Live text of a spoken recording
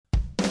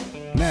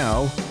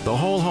Now, The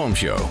Whole Home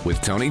Show with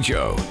Tony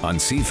Joe on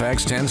CFAX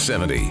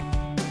 1070.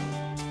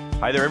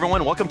 Hi there,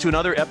 everyone. Welcome to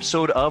another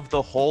episode of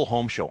The Whole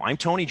Home Show. I'm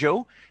Tony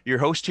Joe, your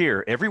host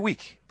here every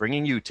week,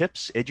 bringing you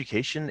tips,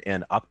 education,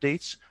 and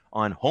updates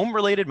on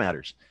home-related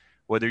matters.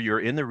 Whether you're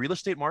in the real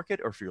estate market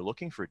or if you're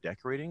looking for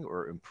decorating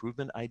or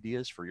improvement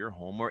ideas for your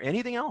home or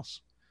anything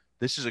else,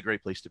 this is a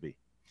great place to be.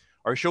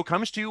 Our show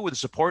comes to you with the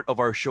support of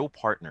our show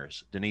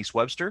partners, Denise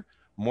Webster,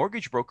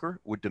 mortgage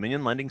broker with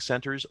Dominion Lending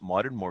Center's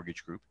Modern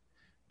Mortgage Group,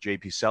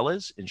 JP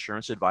Sellers,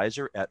 insurance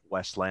advisor at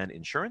Westland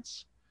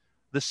Insurance,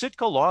 the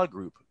Sitka Law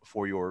Group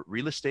for your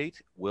real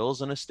estate,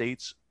 wills and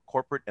estates,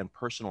 corporate and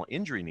personal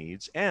injury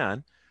needs,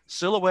 and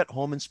Silhouette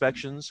Home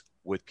Inspections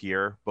with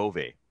Pierre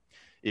Beauvais.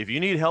 If you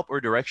need help or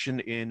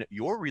direction in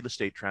your real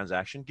estate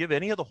transaction, give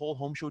any of the Whole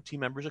Home Show team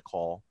members a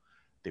call.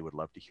 They would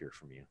love to hear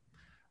from you.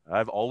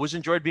 I've always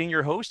enjoyed being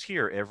your host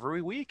here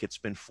every week. It's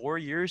been 4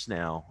 years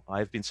now.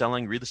 I've been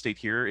selling real estate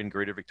here in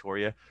Greater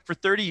Victoria for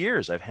 30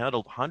 years. I've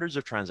handled hundreds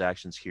of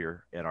transactions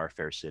here in our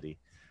fair city.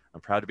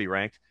 I'm proud to be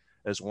ranked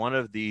as one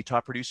of the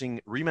top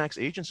producing RE/MAX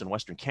agents in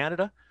Western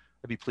Canada.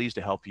 I'd be pleased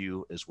to help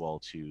you as well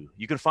too.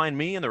 You can find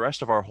me and the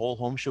rest of our Whole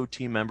Home Show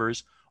team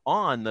members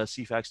on the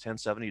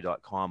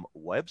cfax1070.com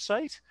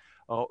website,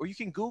 or you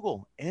can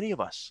Google any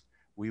of us.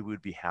 We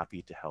would be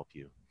happy to help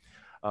you.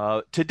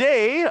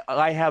 Today,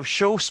 I have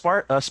show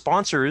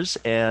sponsors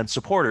and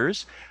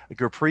supporters,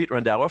 Gurpreet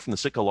Randhawa from the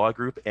Sitka Law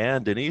Group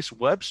and Denise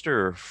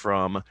Webster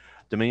from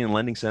Dominion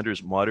Lending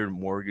Center's Modern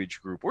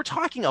Mortgage Group. We're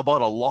talking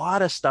about a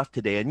lot of stuff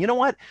today. And you know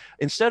what?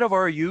 Instead of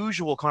our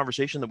usual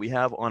conversation that we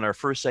have on our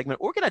first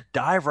segment, we're going to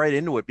dive right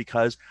into it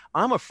because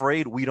I'm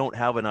afraid we don't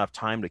have enough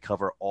time to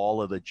cover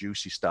all of the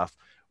juicy stuff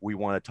we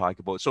want to talk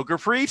about. So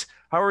Gurpreet,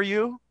 how are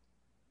you?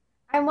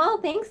 I'm well,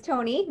 thanks,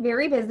 Tony.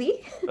 Very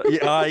busy.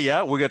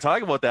 Yeah, we're going to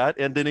talk about that.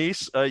 And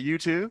Denise, you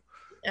too?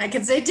 I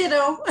can say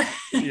ditto.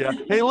 Yeah.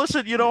 Hey,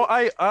 listen,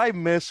 I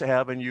miss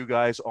having you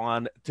guys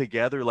on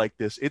together like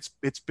this.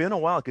 It's been a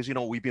while because,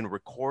 we've been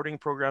recording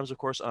programs, of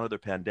course, under the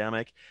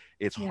pandemic.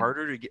 It's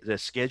harder to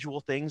schedule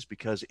things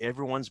because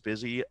everyone's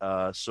busy.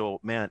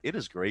 So, man, it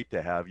is great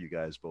to have you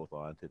guys both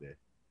on today.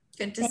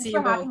 Good to see you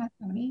both.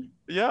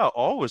 Yeah,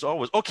 always.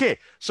 Okay,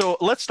 so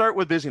let's start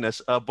with busyness.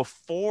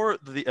 Before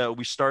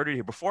we started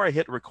here, before I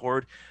hit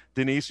record,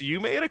 Denise, you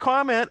made a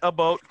comment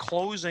about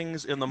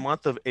closings in the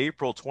month of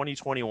April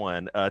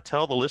 2021.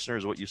 Tell the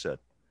listeners what you said.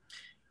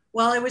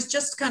 Well, it was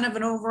just kind of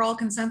an overall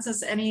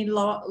consensus. Any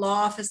law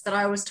office that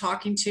I was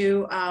talking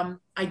to,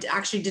 I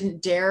actually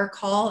didn't dare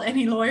call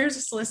any lawyers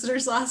or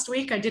solicitors last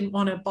week. I didn't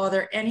want to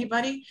bother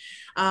anybody,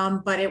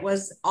 but it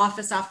was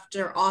office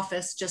after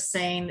office just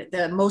saying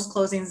the most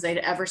closings they'd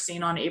ever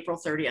seen on April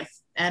 30th.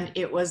 And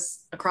it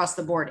was across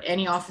the board.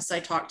 Any office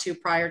I talked to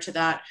prior to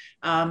that,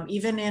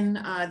 even in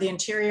the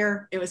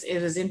interior, it was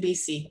in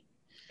BC.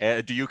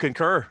 Do you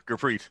concur,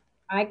 Gurpreet?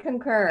 I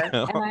concur. And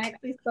I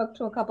actually spoke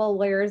to a couple of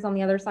lawyers on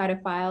the other side of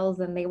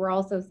files, and they were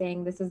also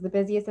saying this is the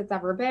busiest it's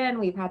ever been.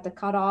 We've had to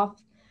cut off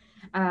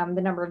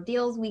the number of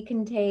deals we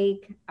can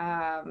take.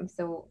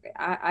 So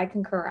I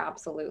concur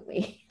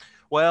absolutely.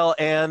 Well,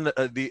 and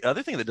the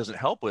other thing that doesn't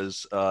help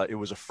was it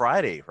was a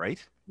Friday, right?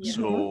 Yeah.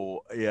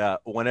 So yeah,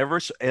 whenever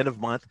it's end of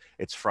month,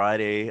 it's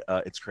Friday.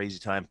 It's crazy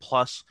time.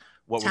 Plus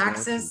what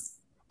taxes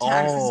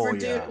were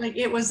due. Like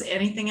it was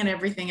anything and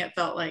everything. It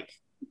felt like.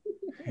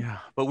 Yeah,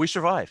 but we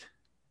survived.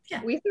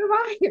 Yeah, we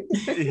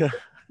survived. Yeah.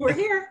 We're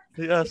here.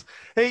 Yes.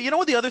 Hey, you know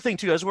what? The other thing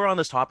too, as we're on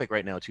this topic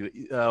right now too,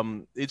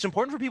 it's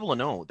important for people to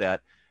know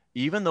that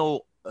even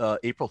though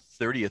April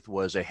 30th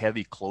was a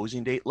heavy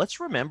closing date, let's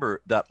remember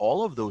that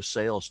all of those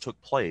sales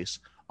took place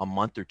a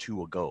month or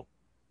two ago.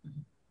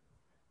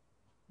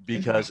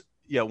 Because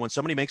when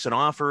somebody makes an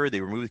offer,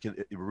 they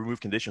remove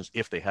conditions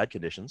if they had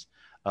conditions,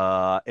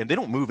 and they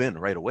don't move in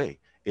right away.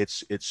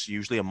 It's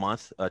usually a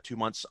month, 2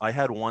 months. I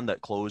had one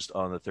that closed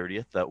on the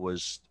 30th. That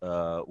was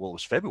it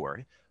was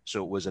February,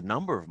 so it was a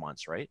number of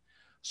months, right?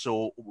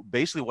 So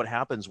basically, what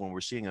happens when we're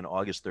seeing an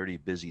August 30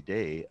 busy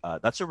day?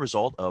 That's a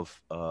result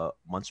of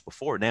months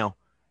before. Now,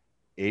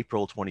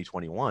 April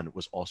 2021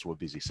 was also a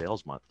busy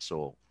sales month.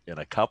 So in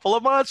a couple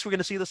of months, we're going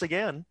to see this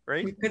again,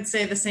 right? We could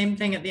say the same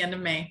thing at the end of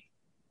May.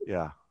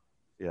 Yeah.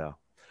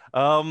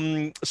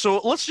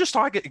 So let's just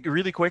talk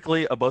really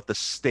quickly about the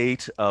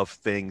state of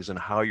things and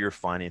how you're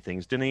finding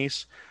things.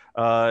 Denise,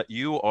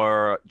 you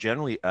are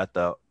generally at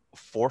the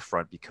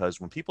forefront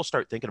because when people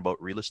start thinking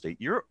about real estate,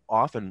 you're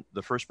often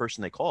the first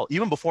person they call,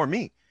 even before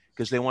me,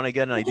 because they want to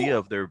get an idea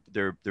of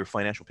their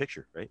financial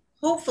picture, right?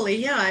 Hopefully,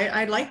 yeah.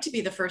 I'd like to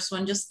be the first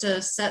one just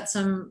to set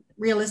some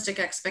realistic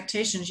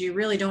expectations. You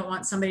really don't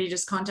want somebody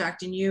just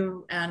contacting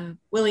you and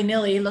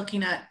willy-nilly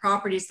looking at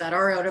properties that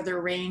are out of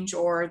their range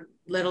or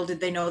little did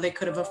they know they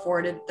could have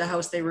afforded the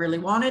house they really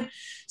wanted.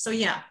 So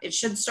yeah, it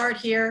should start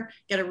here,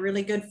 get a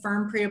really good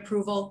firm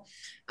pre-approval.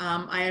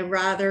 I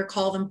rather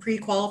call them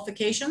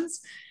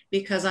pre-qualifications,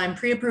 because I'm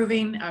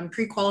pre-approving, I'm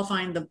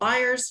pre-qualifying the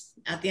buyers.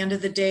 At the end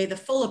of the day, the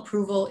full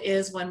approval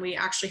is when we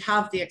actually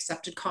have the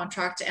accepted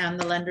contract, and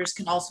the lenders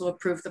can also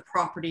approve the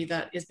property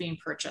that is being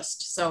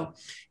purchased. So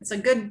it's a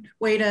good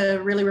way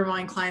to really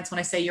remind clients when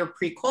I say you're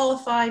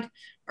pre-qualified.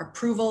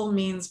 Approval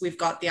means we've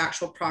got the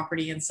actual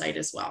property in sight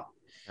as well.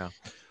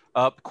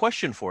 Yeah.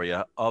 Question for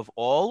you: of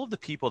all of the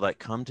people that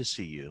come to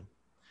see you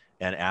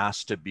and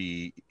ask to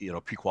be,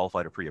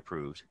 pre-qualified or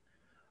pre-approved,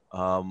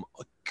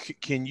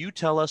 can you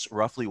tell us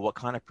roughly what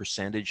kind of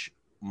percentage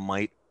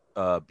might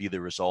be the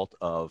result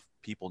of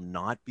people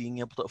not being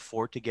able to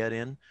afford to get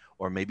in,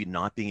 or maybe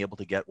not being able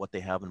to get what they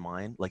have in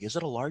mind? Like, is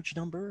it a large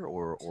number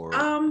or?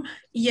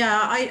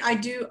 Yeah, I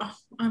do.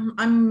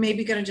 I'm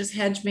maybe going to just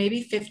hedge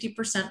maybe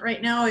 50%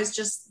 right now is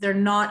just, they're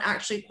not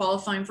actually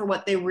qualifying for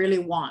what they really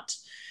want.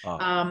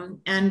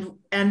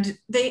 And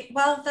they,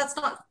 well, that's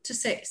not to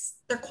say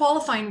they're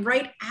qualifying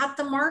right at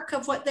the mark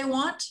of what they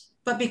want,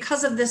 but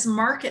because of this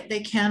market,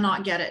 they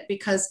cannot get it,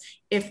 because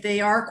if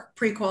they are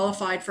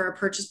pre-qualified for a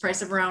purchase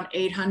price of around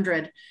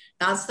 800,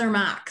 that's their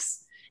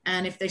max.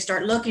 And if they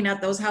start looking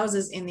at those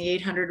houses in the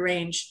 800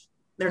 range,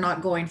 they're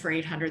not going for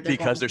 800.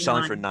 Because they're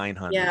selling for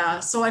 900. Yeah.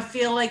 So I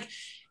feel like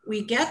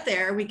we get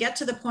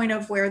to the point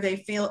of where they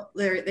feel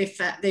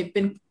they've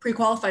been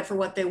pre-qualified for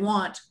what they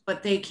want,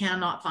 but they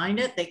cannot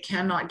find it. They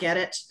cannot get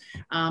it.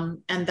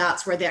 And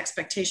that's where the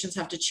expectations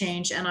have to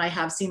change. And I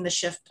have seen the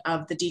shift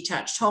of the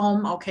detached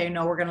home. Okay,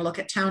 no, we're going to look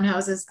at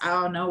townhouses.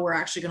 Oh no, we're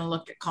actually going to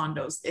look at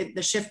condos.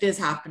 The shift is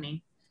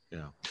happening.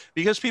 Yeah,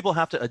 because people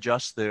have to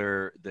adjust they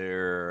have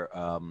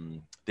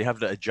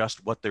to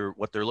adjust what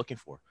they're looking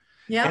for.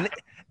 Yeah.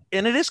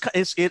 And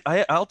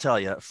I'll tell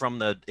you, from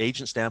the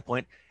agent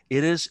standpoint,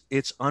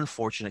 it's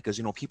unfortunate because,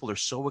 people are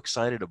so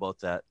excited about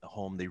that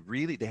home. They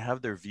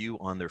have their view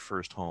on their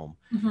first home,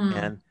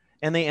 and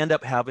they end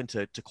up having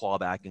to claw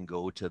back and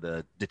go to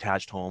the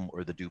detached home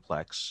or the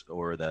duplex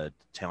or the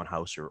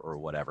townhouse or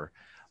whatever.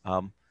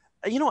 At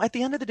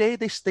the end of the day,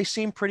 they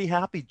seem pretty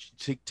happy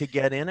to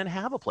get in and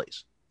have a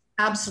place.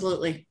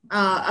 Absolutely.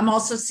 I'm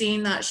also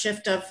seeing that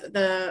shift of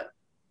the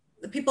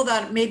people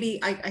that maybe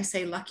I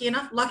say lucky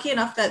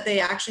enough that they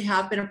actually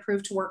have been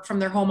approved to work from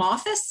their home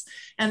office.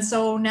 And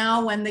so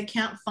now when they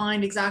can't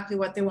find exactly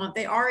what they want,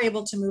 they are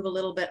able to move a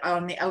little bit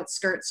on the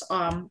outskirts.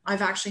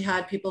 I've actually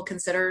had people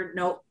consider,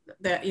 no,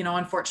 that,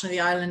 unfortunately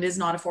the island is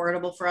not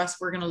affordable for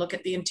us. We're going to look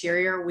at the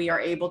interior.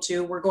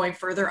 We're going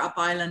further up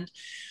island.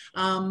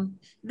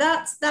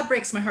 That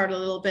breaks my heart a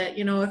little bit.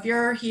 If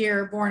you're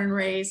here, born and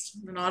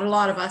raised, not a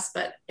lot of us,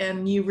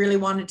 and you really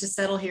wanted to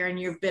settle here and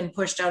you've been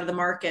pushed out of the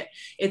market,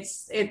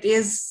 it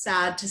is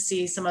sad to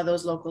see some of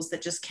those locals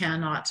that just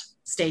cannot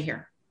stay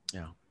here.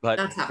 Yeah, but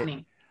that's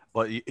happening.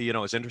 But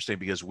it's interesting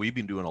because we've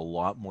been doing a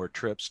lot more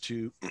trips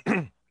to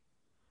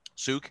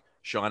Souk,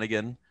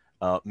 Shawnigan,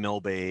 Mill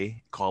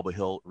Bay, Cobble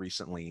Hill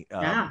recently.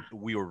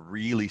 We were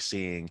really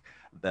seeing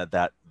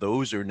that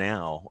those are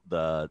now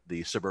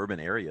the suburban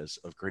areas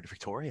of Greater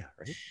Victoria,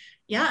 right?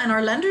 Yeah, and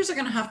our lenders are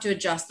going to have to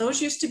adjust.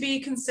 Those used to be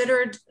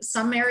considered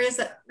some areas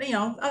that,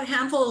 a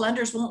handful of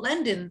lenders won't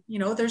lend in.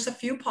 There's a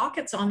few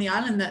pockets on the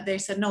island that they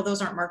said, no,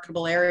 those aren't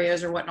marketable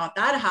areas or whatnot.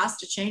 That has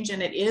to change,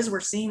 and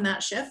we're seeing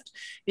that shift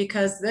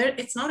because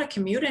it's not a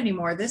commute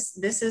anymore.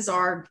 This is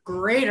our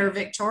Greater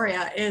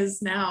Victoria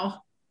is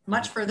now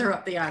much further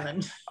up the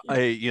island.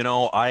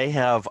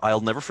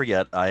 I'll never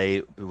forget,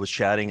 I was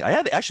chatting. I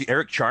had actually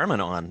Eric Charman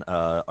on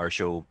our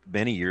show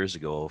many years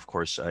ago. Of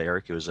course,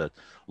 Eric was a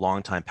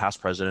longtime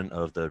past president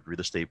of the real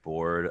estate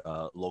board,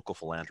 local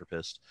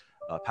philanthropist,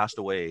 passed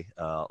away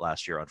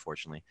last year,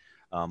 unfortunately.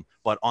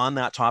 But on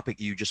that topic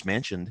you just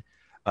mentioned,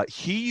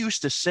 he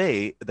used to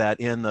say that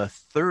in the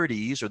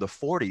 30s or the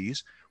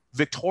 40s,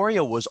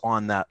 Victoria was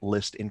on that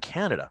list in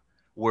Canada.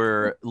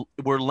 Where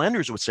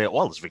lenders would say,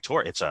 well, it's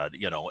Victoria,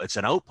 it's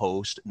an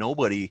outpost,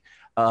 nobody,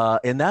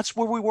 and that's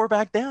where we were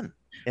back then.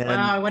 And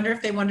I wonder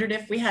if they wondered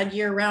if we had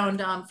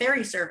year-round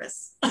ferry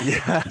service.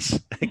 Yes,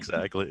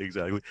 exactly.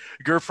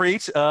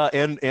 Gurpreet,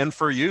 and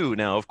for you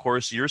now, of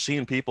course, you're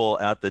seeing people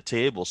at the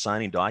table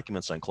signing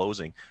documents on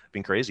closing.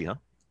 Been crazy, huh?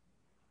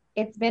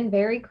 It's been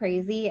very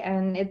crazy,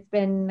 and it's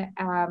been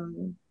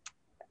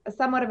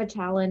somewhat of a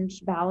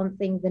challenge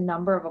balancing the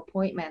number of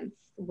appointments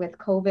with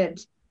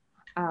COVID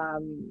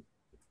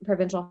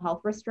provincial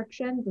health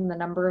restrictions and the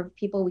number of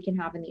people we can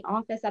have in the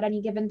office at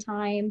any given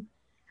time,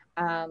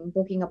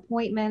 booking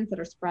appointments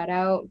that are spread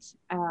out.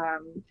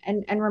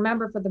 And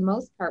remember, for the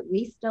most part,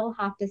 we still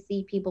have to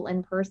see people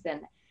in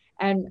person.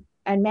 And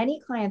many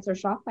clients are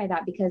shocked by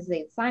that because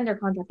they sign their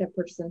contract of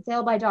purchase and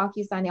sale by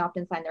DocuSign. They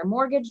often sign their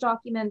mortgage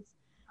documents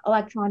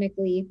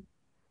electronically.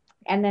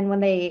 And then when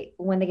they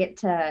get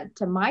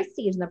to my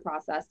stage in the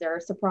process,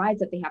 they're surprised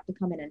that they have to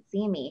come in and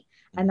see me.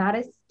 And that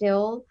is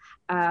still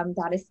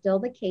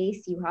the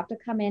case. You have to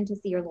come in to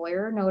see your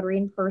lawyer or notary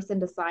in person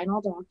to sign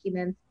all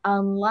documents,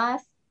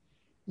 unless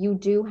you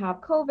do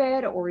have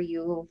COVID or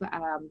you've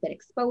been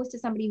exposed to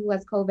somebody who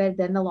has COVID,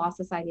 then the Law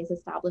Society has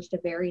established a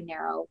very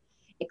narrow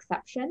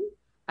exception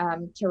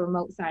to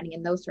remote signing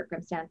in those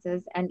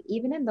circumstances. And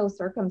even in those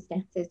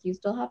circumstances, you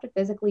still have to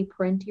physically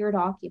print your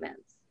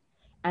documents.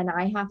 And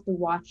I have to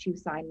watch you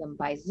sign them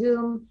by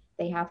Zoom.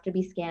 They have to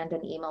be scanned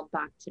and emailed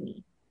back to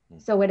me.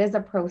 So it is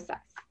a process.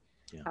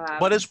 Yeah.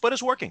 But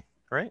it's working,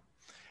 right?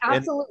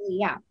 Absolutely,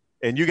 yeah.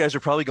 And you guys are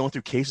probably going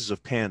through cases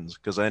of pens,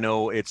 because I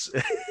know it's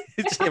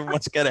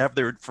everyone's got to have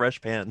their fresh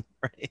pen,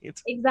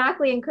 right?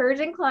 Exactly.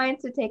 Encouraging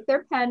clients to take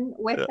their pen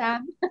with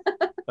them.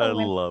 I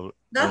love it.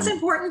 That's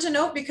important to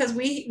note, because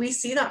we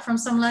see that from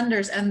some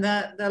lenders, and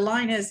the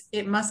line is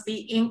it must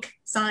be ink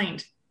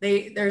signed.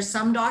 There's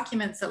some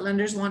documents that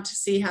lenders want to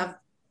see have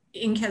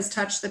ink has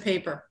touched the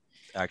paper.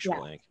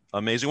 Actual ink.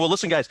 Amazing. Well,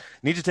 listen, guys,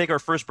 need to take our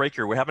first break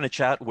here. We're having a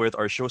chat with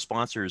our show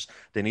sponsors,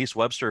 Denise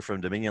Webster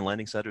from Dominion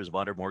Lending Centers,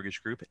 Bonder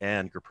Mortgage Group,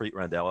 and Gurpreet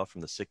Randhawa from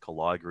the Sitka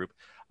Law Group.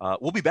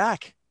 We'll be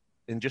back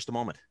in just a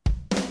moment.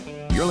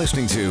 You're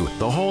listening to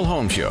The Whole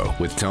Home Show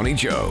with Tony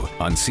Joe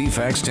on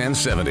CFAX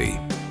 1070.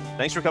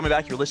 Thanks for coming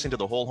back. You're listening to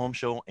The Whole Home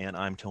Show, and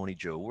I'm Tony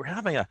Joe. We're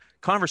having a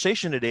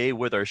conversation today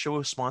with our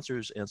show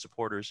sponsors and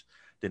supporters,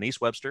 Denise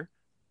Webster,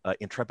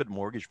 Intrepid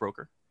Mortgage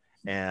Broker,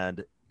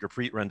 and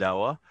Gurpreet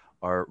Randhawa,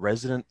 our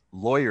resident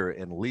lawyer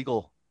and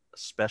legal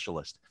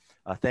specialist.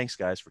 Thanks,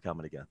 guys, for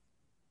coming again.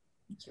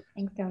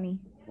 Thanks, Tony.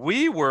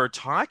 We were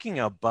talking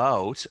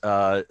about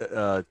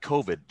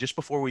COVID just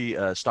before we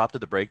stopped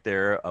at the break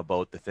there,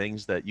 about the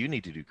things that you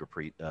need to do,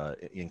 Gurpreet,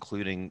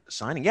 including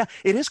signing. Yeah,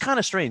 it is kind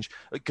of strange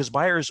because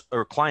buyers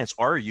or clients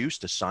are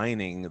used to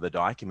signing the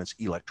documents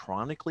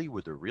electronically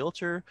with their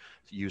realtor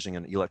using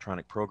an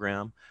electronic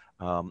program.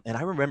 And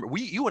I remember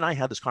you and I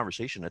had this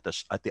conversation at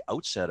the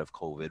outset of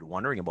COVID,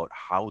 wondering about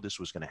how this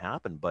was going to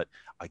happen, but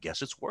I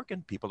guess it's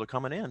working. People are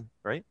coming in,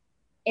 right?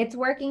 It's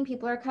working.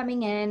 People are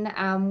coming in.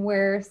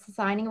 We're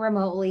signing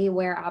remotely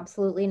where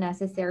absolutely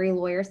necessary.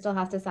 Lawyers still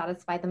have to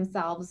satisfy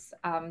themselves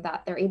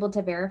that they're able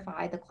to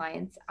verify the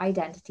client's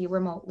identity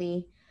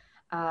remotely.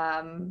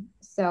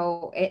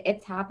 So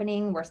it's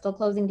happening. We're still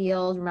closing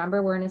deals.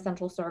 Remember, we're an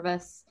essential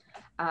service.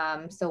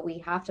 So we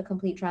have to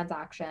complete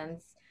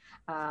transactions.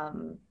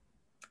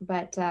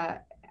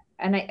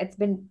 It's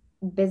been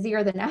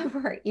busier than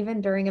ever,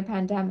 even during a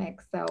pandemic.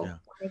 So,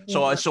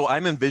 yeah. So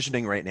I'm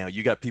envisioning right now,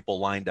 you got people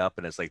lined up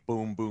and it's like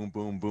boom, boom,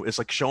 boom, boom. It's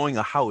like showing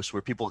a house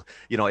where people,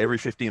 every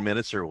 15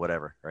 minutes or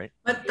whatever, right?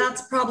 But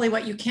that's probably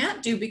what you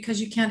can't do, because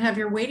you can't have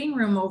your waiting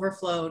room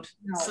overflowed.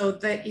 No. So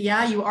that,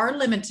 you are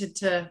limited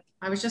to,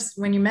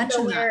 when you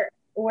mentioned that.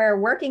 We're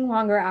working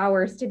longer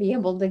hours to be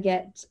able to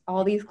get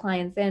all these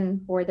clients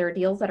in for their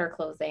deals that are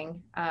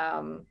closing.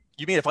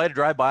 You mean if I had to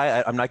drive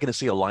by, I'm not going to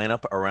see a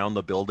lineup around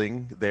the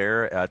building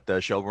there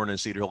at Shelburne and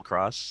Cedar Hill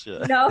Cross?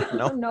 No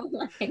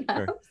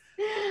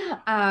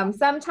lineups.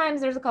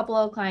 Sometimes there's a couple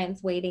of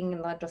clients waiting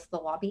in just the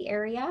lobby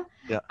area,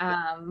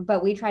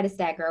 but we try to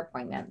stagger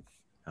appointments.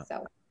 Yeah.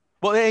 So.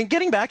 Well, and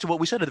getting back to what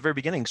we said at the very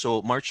beginning,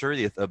 so March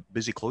 30th, a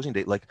busy closing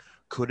date, like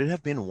could it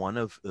have been one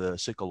of the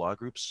Sitka Law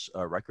Group's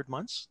record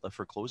months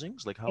for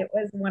closings? Like how? It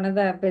was one of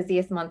the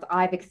busiest months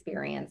I've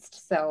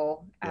experienced.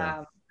 So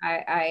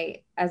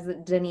I, as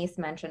Denise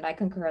mentioned, I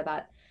concur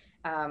that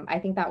I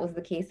think that was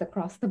the case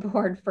across the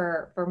board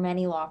for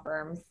many law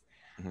firms,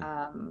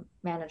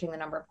 managing the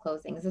number of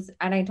closings.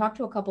 And I talked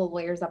to a couple of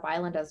lawyers up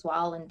Island as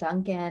well, in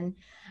Duncan,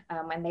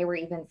 and they were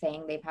even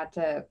saying they've had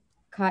to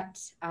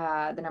cut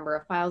the number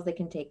of files they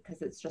can take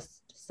because it's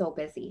just so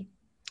busy.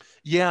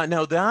 Yeah,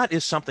 now that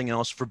is something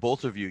else for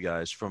both of you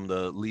guys, from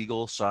the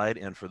legal side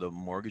and for the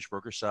mortgage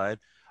broker side.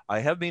 I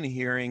have been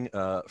hearing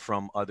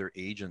from other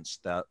agents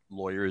that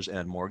lawyers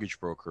and mortgage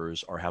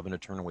brokers are having to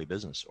turn away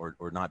business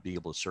or not be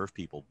able to serve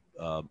people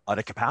out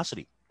of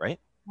capacity, right?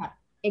 Yeah,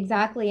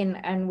 exactly.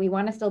 And we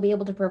want to still be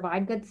able to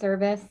provide good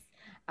service,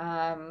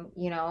 and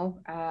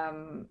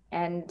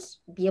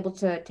be able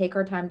to take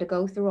our time to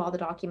go through all the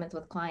documents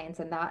with clients.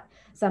 And that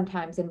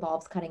sometimes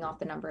involves cutting off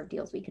the number of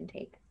deals we can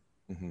take.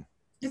 Mm-hmm.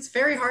 It's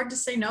very hard to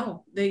say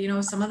no.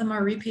 Some of them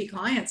are repeat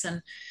clients,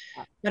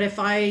 but if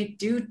I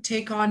do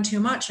take on too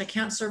much, I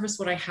can't service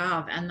what I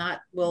have, and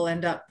that will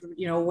end up,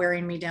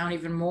 wearing me down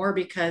even more,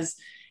 because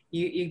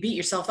you beat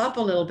yourself up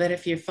a little bit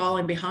if you're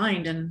falling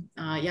behind. And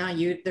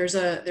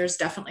there's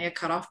definitely a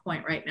cutoff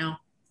point right now.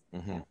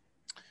 Mm-hmm.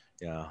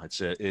 Yeah,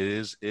 it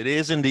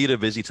is indeed a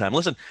busy time.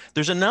 Listen,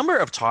 there's a number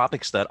of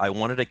topics that I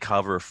wanted to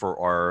cover for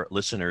our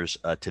listeners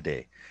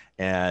today.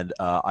 And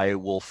I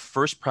will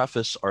first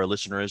preface our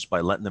listeners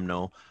by letting them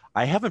know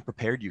I haven't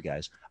prepared you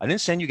guys. I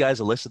didn't send you guys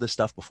a list of this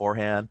stuff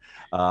beforehand.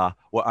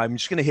 Well, I'm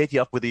just going to hit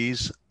you up with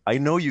these. I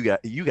know you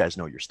guys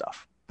know your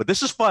stuff, but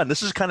this is fun.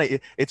 This is kind of,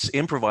 it's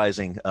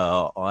improvising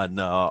on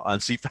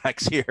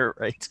CFAX here,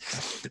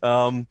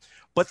 right?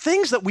 But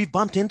things that we've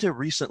bumped into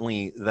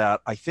recently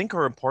that I think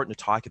are important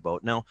to talk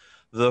about. Now,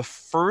 the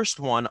first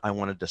one I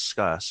want to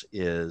discuss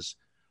is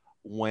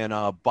when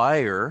a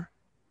buyer,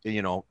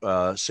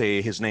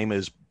 say his name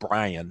is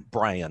Brian,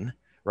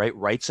 right,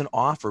 writes an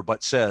offer,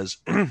 but says,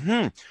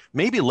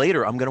 maybe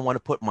later I'm going to want to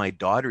put my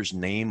daughter's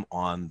name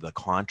on the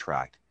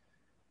contract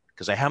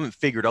because I haven't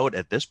figured out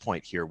at this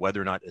point here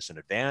whether or not it's an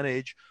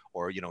advantage,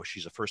 or, you know,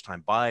 she's a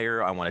first-time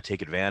buyer. I want to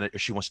take advantage, or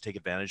she wants to take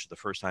advantage of the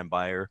first-time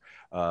buyer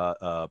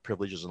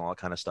privileges and all that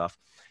kind of stuff.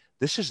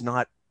 This is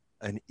not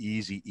an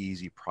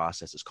easy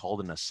process. It's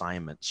called an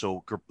assignment.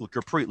 So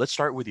Gurpreet, let's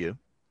start with you.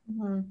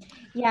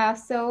 Yeah,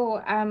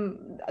 so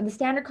the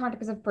standard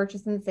contracts of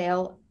purchase and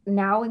sale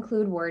now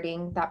include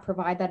wording that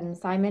provide that an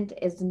assignment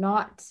is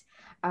not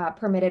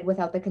permitted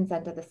without the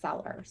consent of the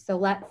seller. So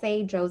let's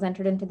say Joe's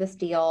entered into this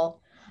deal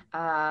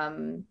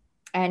and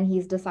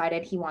he's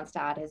decided he wants to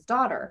add his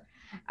daughter.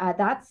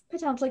 That's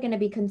potentially going to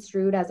be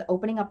construed as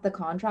opening up the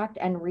contract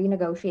and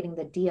renegotiating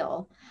the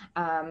deal.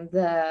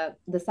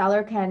 The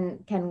seller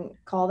can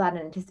call that an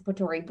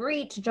anticipatory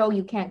breach. Joe,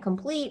 you can't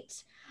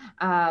complete,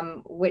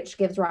 which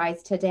gives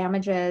rise to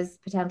damages,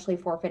 potentially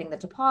forfeiting the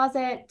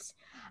deposit.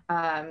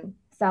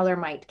 Seller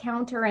might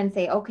counter and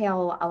say, okay,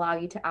 I'll allow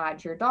you to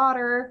add your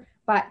daughter,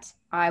 but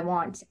I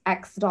want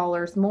X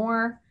dollars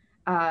more.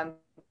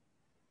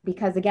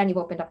 Because again, you've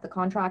opened up the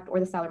contract, or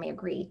the seller may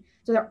agree.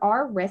 So there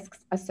are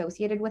risks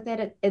associated with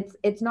it.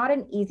 It's not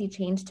an easy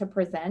change to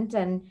present,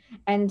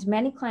 and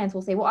many clients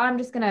will say, well, I'm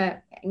just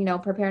gonna, you know,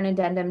 prepare an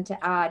addendum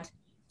to add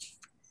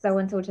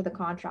so-and-so to the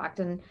contract.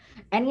 And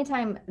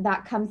anytime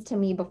that comes to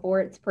me before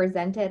it's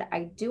presented,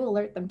 I do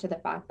alert them to the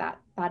fact that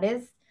that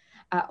is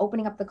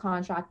opening up the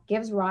contract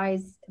gives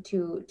rise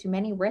to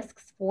many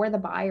risks for the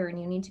buyer, and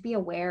you need to be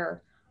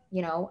aware,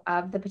 you know,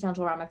 of the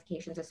potential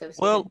ramifications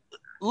associated. Well,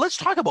 let's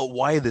talk about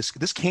why this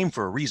came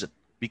for a reason.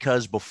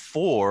 Because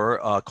before,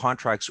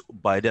 contracts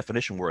by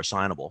definition were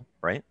assignable,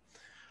 right?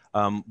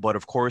 But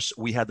of course,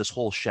 we had this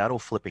whole shadow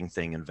flipping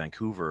thing in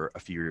Vancouver a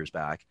few years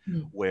back,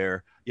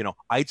 where, you know,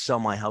 I'd sell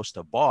my house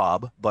to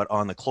Bob, but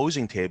on the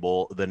closing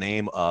table, the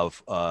name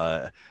of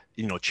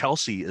you know,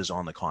 Chelsea is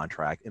on the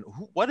contract. And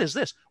what is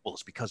this? Well,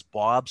 it's because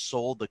Bob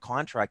sold the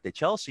contract to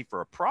Chelsea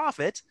for a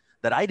profit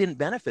that I didn't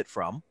benefit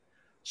from.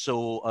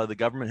 So the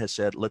government has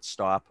said, let's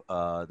stop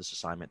this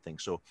assignment thing.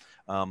 So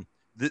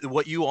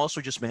what you also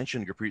just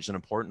mentioned, Gurpreet, is an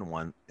important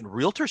one. And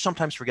realtors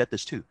sometimes forget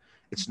this too.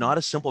 It's not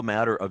a simple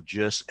matter of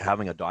just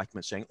having a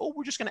document saying, oh,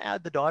 we're just going to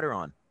add the daughter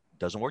on. It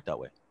doesn't work that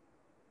way.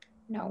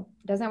 No,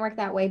 it doesn't work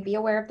that way. Be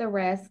aware of the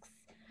risks.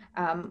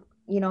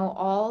 You know,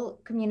 all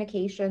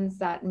communications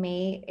that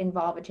may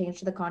involve a change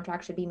to the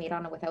contract should be made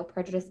on a without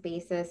prejudice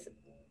basis.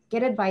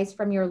 Get advice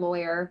from your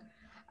lawyer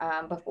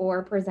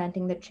before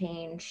presenting the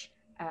change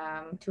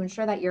to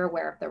ensure that you're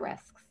aware of the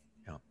risks.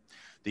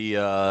 The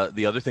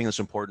other thing that's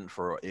important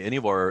for any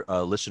of our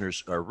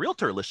listeners,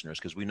 realtor listeners,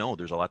 because we know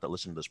there's a lot that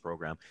listen to this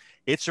program,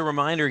 it's a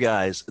reminder,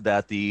 guys,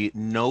 that the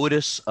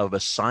notice of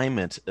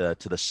assignment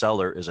to the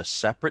seller is a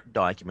separate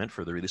document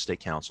for the real estate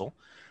counsel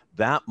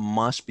that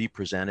must be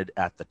presented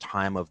at the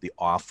time of the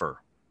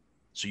offer.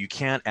 So you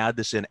can't add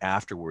this in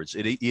afterwards.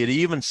 It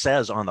even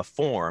says on the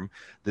form,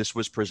 this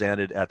was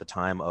presented at the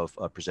time of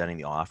presenting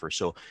the offer.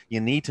 So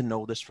you need to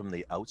know this from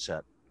the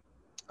outset.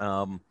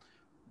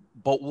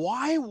 But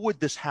why would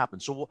this happen?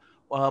 So,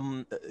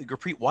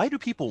 Gurpreet, why do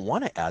people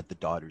want to add the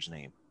daughter's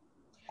name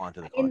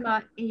onto the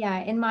contract?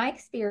 In my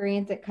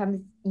experience, it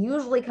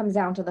usually comes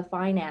down to the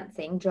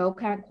financing. Joe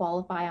can't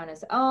qualify on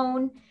his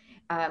own.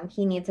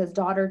 He needs his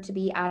daughter to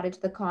be added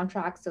to the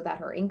contract so that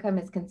her income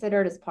is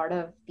considered as part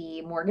of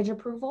the mortgage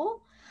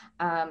approval.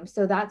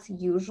 So that's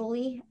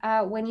usually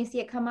when you see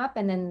it come up.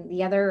 And then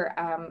the other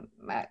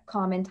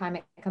common time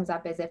it comes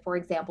up is if, for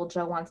example,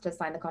 Joe wants to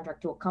sign the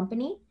contract to a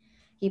company.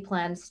 He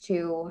plans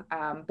to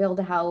build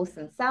a house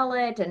and sell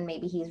it, and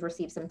maybe he's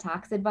received some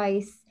tax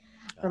advice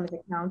from his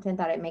accountant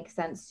that it makes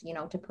sense, you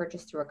know, to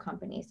purchase through a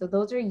company. So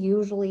those are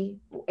usually,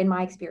 in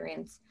my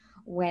experience,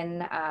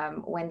 when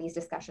these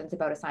discussions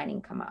about assigning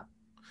come up.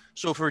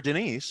 So for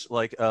Denise,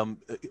 like,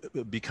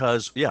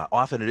 because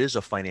often it is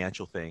a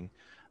financial thing,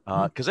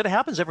 because it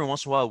happens every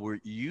once in a while where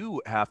you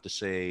have to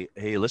say,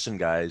 hey, listen,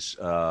 guys,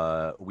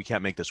 we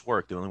can't make this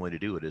work. The only way to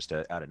do it is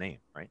to add a name,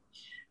 right?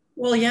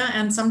 Well, yeah.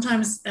 And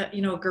sometimes,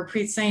 you know,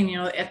 Gurpreet's saying, you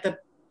know, at the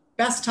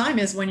best time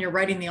is when you're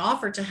writing the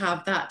offer to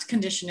have that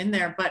condition in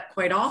there. But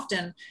quite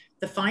often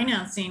the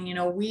financing, you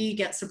know, we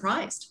get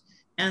surprised.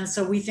 And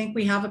so we think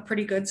we have a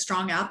pretty good,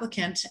 strong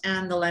applicant,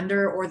 and the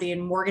lender or the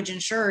mortgage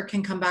insurer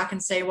can come back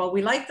and say, well,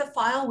 we like the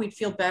file. We'd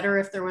feel better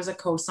if there was a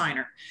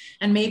co-signer.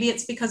 And maybe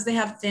it's because they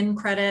have thin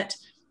credit,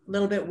 a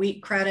little bit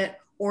weak credit,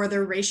 or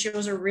their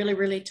ratios are really,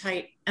 really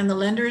tight. And the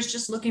lender is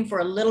just looking for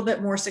a little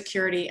bit more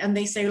security. And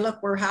they say,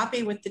 look, we're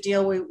happy with the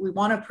deal. We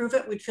want to approve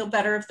it. We'd feel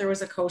better if there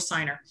was a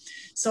co-signer.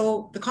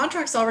 So the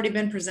contract's already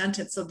been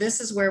presented. So this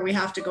is where we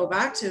have to go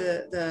back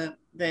to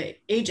the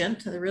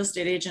agent, the real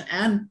estate agent,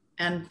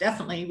 and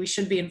definitely we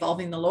should be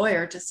involving the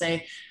lawyer to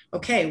say,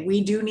 okay,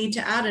 we do need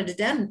to add an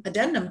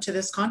addendum to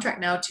this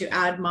contract now to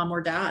add mom or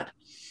dad.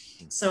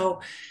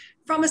 So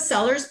from a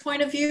seller's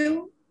point of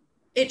view,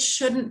 it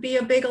shouldn't be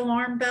a big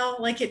alarm bell.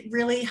 Like, it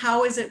really,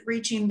 how is it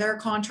reaching their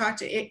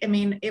contract? I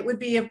mean, it would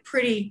be a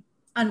pretty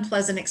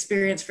unpleasant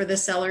experience for the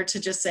seller to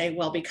just say,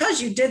 well,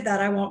 because you did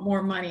that, I want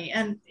more money.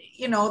 And,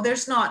 you know,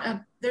 there's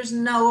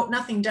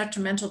nothing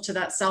detrimental to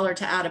that seller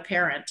to add a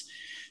parent.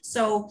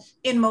 So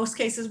in most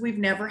cases, we've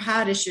never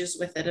had issues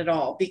with it at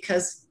all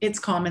because it's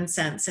common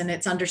sense and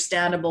it's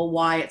understandable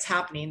why it's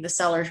happening. The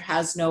seller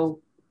has no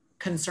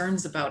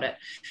concerns about it.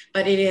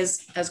 But it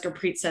is, as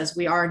Gurpreet says,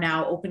 we are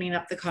now opening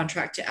up the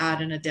contract to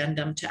add an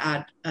addendum,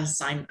 to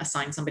assign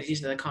somebody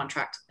to the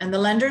contract. And the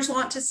lenders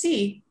want to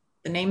see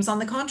the names on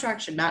the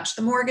contract should match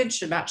the mortgage,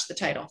 should match the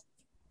title.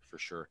 For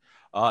sure.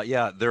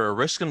 Yeah, there are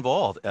risks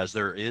involved, as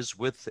there is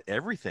with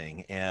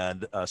everything.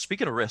 And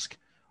speaking of risk,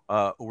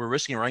 we're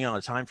risking running out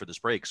of time for this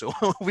break. So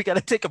we got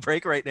to take a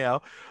break right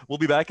now. We'll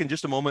be back in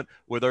just a moment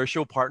with our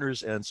show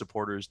partners and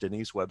supporters,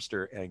 Denise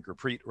Webster and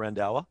Gurpreet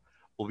Randhawa.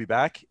 We'll be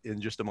back in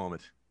just a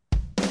moment.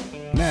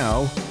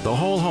 Now, The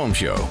Whole Home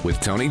Show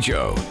with Tony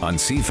Joe on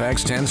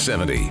CFAX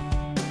 1070.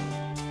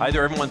 Hi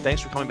there, everyone.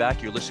 Thanks for coming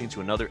back. You're listening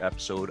to another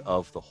episode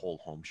of The Whole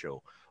Home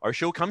Show. Our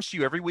show comes to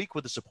you every week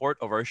with the support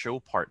of our show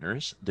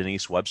partners,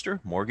 Denise Webster,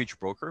 mortgage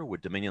broker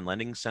with Dominion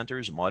Lending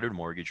Center's Modern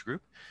Mortgage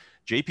Group,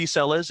 JP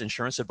Sellez,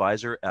 insurance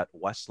advisor at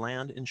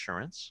Westland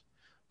Insurance,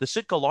 the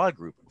Sitka Law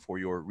Group for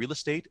your real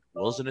estate,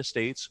 wills and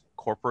estates,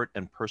 corporate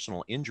and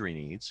personal injury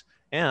needs,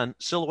 and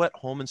Silhouette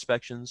Home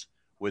Inspections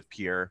with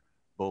Pierre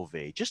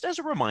Beauvais. Just as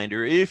a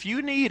reminder, if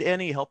you need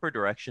any help or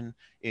direction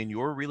in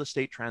your real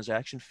estate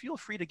transaction, feel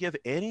free to give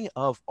any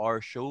of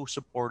our show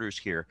supporters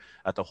here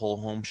at the Whole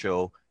Home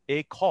Show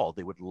a call.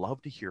 They would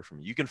love to hear from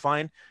you. You can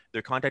find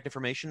their contact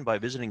information by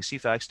visiting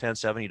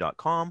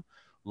cfax1070.com.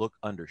 Look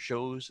under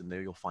shows, and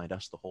there you'll find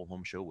us, The Whole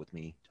Home Show, with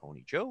me,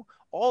 Tony Joe.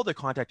 All the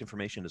contact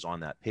information is on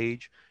that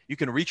page. You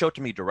can reach out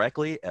to me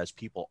directly, as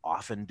people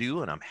often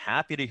do, and I'm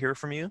happy to hear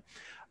from you.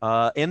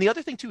 And the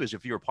other thing, too, is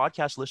if you're a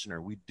podcast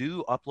listener, we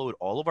do upload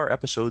all of our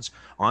episodes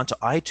onto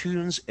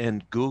iTunes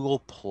and Google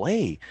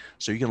Play.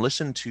 So you can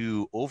listen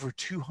to over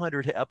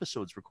 200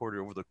 episodes recorded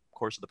over the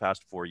course of the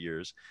past 4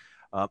 years.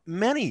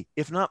 Many,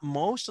 if not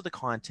most of the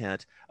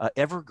content,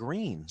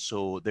 evergreen.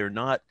 So they're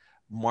not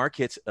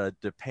market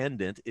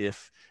dependent.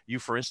 If you,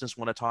 for instance,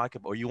 want to talk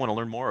about, or you want to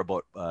learn more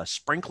about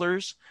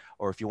sprinklers,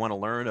 or if you want to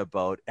learn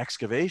about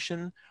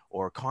excavation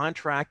or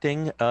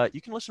contracting,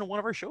 you can listen to one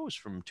of our shows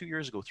from 2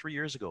 years ago, 3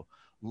 years ago.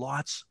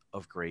 Lots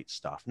of great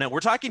stuff. Now, we're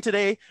talking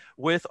today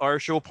with our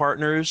show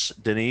partners,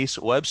 Denise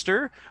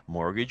Webster,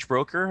 mortgage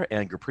broker,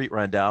 and Gurpreet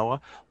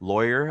Randhawa,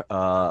 lawyer.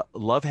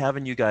 Love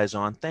having you guys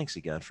on. Thanks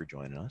again for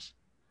joining us.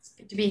 It's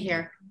good to be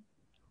here.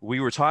 We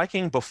were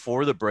talking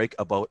before the break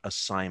about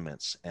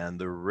assignments and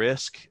the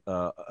risk.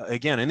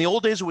 Again, in the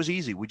old days, it was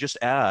easy. We just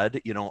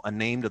add, a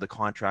name to the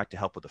contract to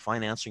help with the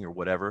financing or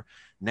whatever.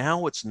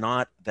 Now it's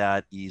not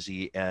that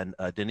easy. And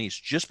Denise,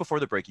 just before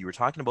the break, you were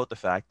talking about the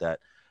fact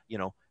that,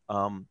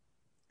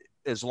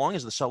 as long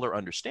as the seller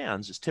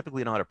understands, it's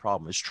typically not a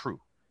problem. It's true.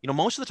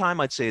 Most of the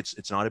time I'd say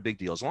it's not a big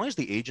deal. As long as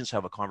the agents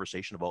have a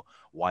conversation about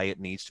why it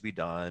needs to be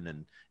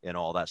done and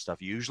all that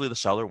stuff. Usually the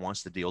seller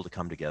wants the deal to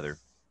come together.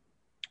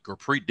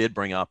 Gurpreet did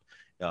bring up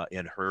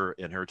in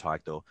her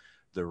talk, though,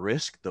 the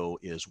risk, though,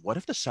 is what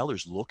if the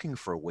seller's looking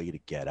for a way to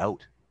get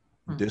out?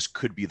 This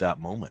could be that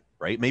moment,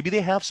 right? Maybe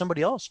they have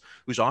somebody else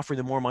who's offering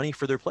them more money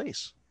for their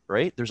place,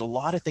 right? There's a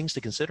lot of things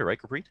to consider, right,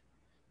 Gurpreet?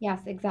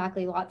 Yes,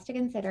 exactly. Lots to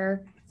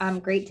consider.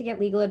 Great to get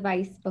legal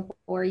advice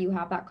before you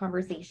have that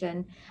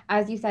conversation.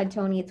 As you said,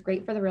 Tony, it's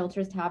great for the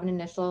realtors to have an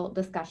initial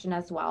discussion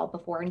as well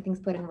before anything's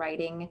put in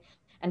writing,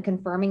 and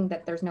confirming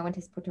that there's no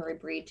anticipatory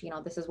breach.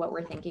 This is what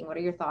we're thinking. What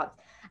are your thoughts?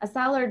 A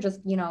seller just,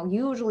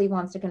 usually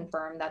wants to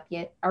confirm that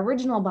the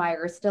original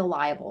buyer is still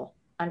liable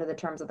under the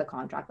terms of the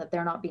contract, that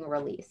they're not being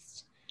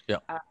released. Yeah.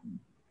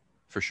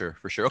 For sure.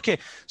 Okay.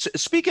 So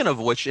speaking of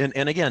which, and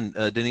again,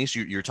 Denise,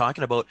 you're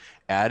talking about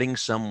adding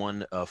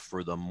someone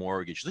for the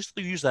mortgage. Let's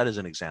use that as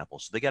an example.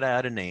 So they got to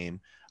add a name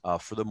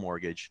for the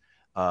mortgage.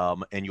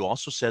 And you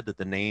also said that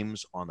the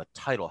names on the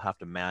title have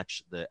to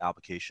match the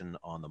application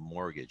on the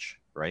mortgage,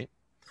 right?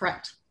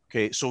 Correct.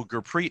 Okay, so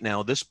Gurpreet,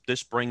 now this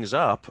brings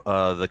up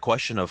the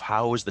question of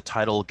how is the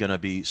title going to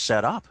be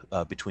set up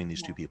between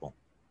these two people?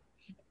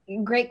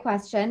 Great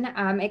question.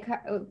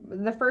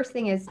 The first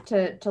thing is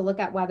to look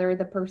at whether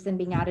the person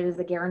being added is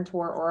a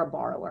guarantor or a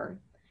borrower.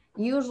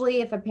 Usually,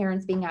 if a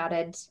parent's being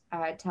added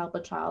to help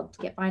a child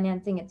get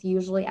financing, it's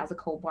usually as a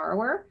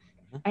co-borrower.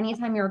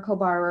 Anytime you're a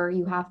co-borrower,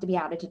 you have to be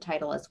added to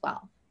title as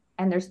well.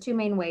 And there's two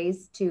main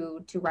ways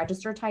to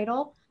register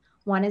title.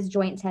 One is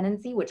joint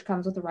tenancy, which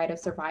comes with the right of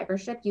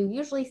survivorship. You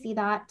usually see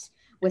that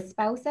with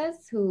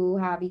spouses who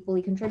have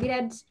equally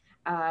contributed.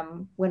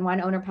 When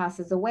one owner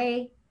passes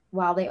away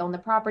while they own the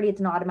property, it's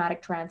an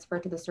automatic transfer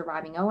to the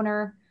surviving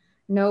owner.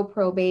 No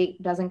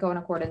probate, doesn't go in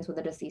accordance with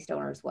the deceased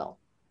owner's will.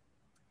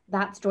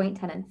 That's joint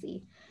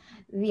tenancy.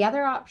 The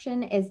other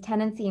option is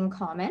tenancy in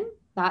common.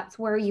 That's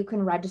where you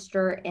can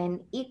register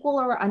in equal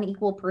or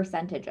unequal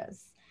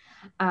percentages.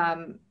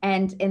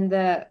 And in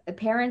the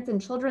parents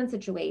and children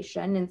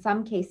situation, in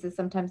some cases,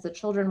 sometimes the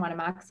children want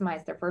to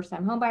maximize their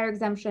first-time homebuyer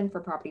exemption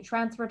for property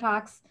transfer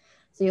tax.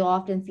 So you'll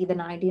often see the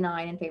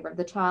 99 in favor of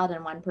the child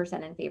and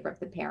 1% in favor of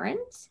the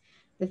parent.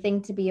 The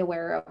thing to be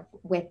aware of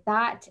with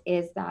that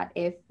is that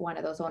if one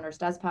of those owners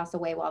does pass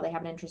away while they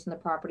have an interest in the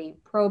property,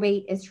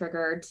 probate is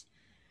triggered.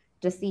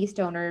 Deceased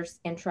owner's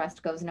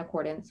interest goes in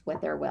accordance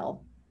with their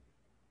will.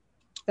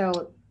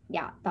 So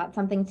yeah, that's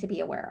something to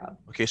be aware of.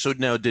 Okay, so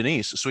now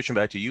Denise, switching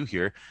back to you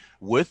here,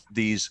 with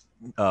these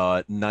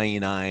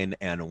 99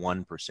 and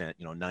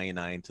 1%,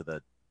 99 to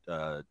the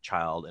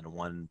child and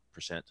 1%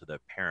 to the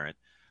parent,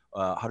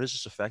 how does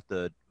this affect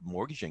the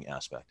mortgaging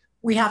aspect?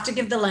 We have to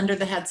give the lender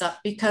the heads up,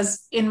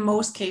 because in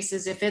most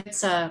cases, if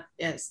it's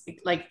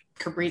like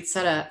Gurpreet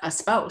said, a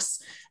spouse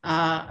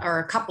or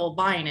a couple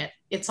buying it,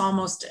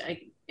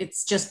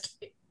 it's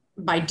just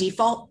by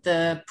default,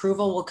 the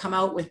approval will come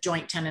out with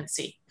joint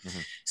tenancy. Mm-hmm.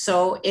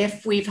 So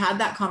if we've had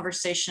that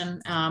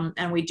conversation,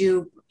 and we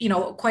do,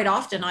 quite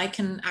often I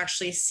can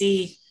actually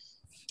see,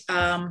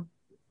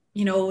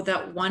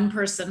 that one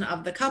person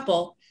of the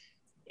couple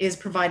is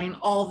providing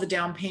all the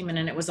down payment,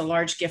 and it was a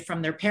large gift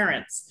from their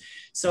parents.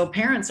 So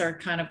parents are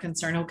kind of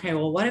concerned, okay,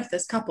 well, what if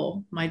this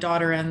couple, my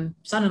daughter and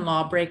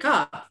son-in-law, break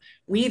up?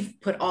 We've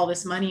put all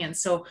this money in.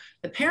 So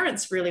the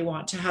parents really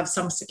want to have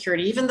some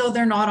security, even though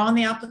they're not on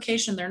the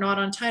application, they're not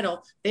on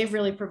title, they've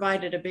really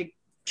provided a big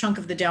chunk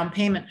of the down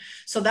payment.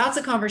 So that's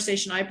a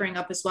conversation I bring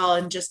up as well.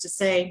 And just to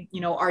say,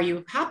 are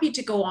you happy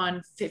to go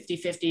on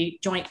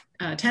 50-50 joint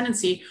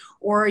tenancy,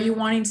 or are you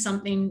wanting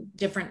something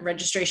different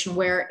registration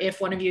where if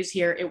one of you is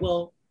here, it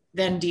will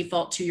then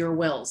default to your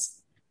wills?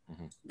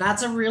 Mm-hmm.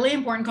 That's a really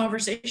important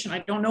conversation. I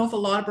don't know if a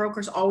lot of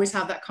brokers always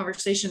have that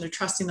conversation. They're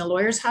trusting the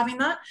lawyers having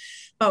that,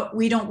 but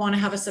we don't want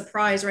to have a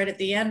surprise right at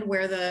the end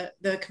where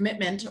the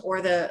commitment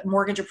or the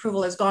mortgage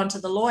approval has gone to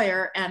the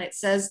lawyer and it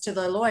says to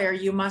the lawyer,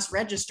 you must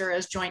register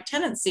as joint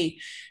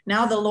tenancy.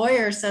 Now the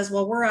lawyer says,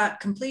 well, we're at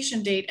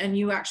completion date and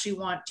you actually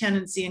want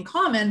tenancy in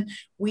common.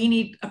 We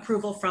need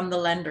approval from the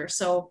lender.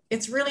 So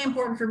it's really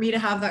important for me to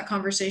have that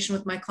conversation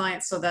with my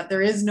clients so that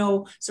there is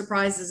no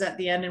surprises at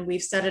the end and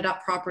we've set it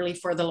up properly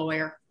for the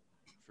lawyer.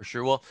 For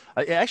sure. Well,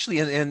 actually,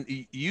 and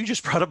you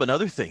just brought up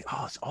another thing.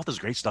 Oh, it's all this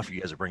great stuff you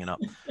guys are bringing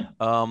up.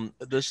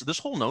 This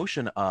whole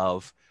notion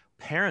of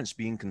parents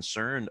being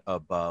concerned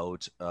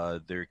about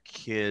their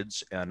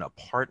kids and a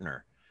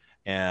partner,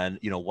 and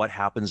what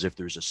happens if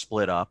there's a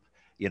split up,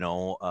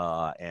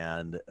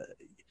 and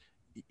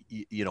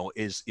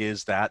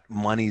is that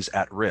money's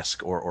at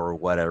risk or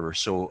whatever.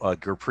 So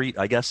Gurpreet,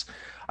 I guess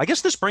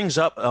this brings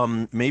up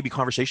maybe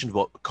conversations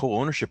about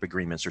co-ownership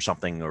agreements or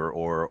something,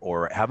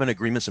 or having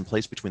agreements in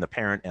place between the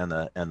parent and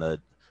the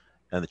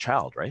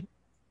child, right?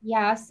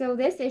 Yeah, so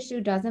this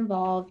issue does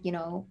involve,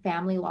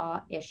 family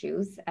law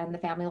issues and the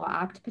Family Law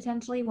Act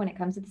potentially when it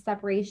comes to the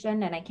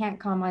separation. And I can't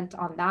comment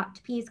on that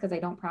piece because I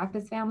don't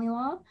practice family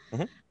law.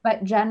 Mm-hmm.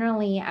 But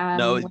generally,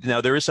 no,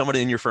 there is someone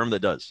in your firm that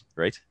does,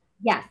 right?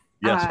 Yes.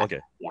 Yes. Okay.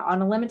 Yeah, on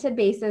a limited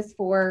basis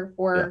for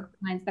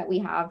clients that we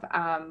have.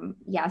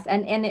 Yes,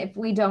 and if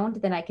we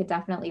don't, then I could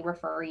definitely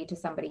refer you to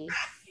somebody.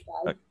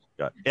 Got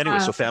it. Anyway,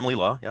 so family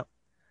law, yeah.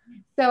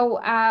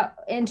 So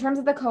in terms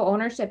of the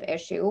co-ownership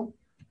issue,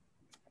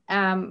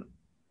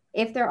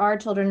 if there are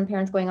children and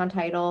parents going on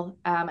title,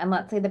 and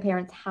let's say the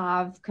parents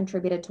have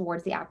contributed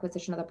towards the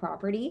acquisition of the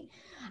property,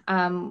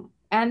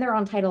 and they're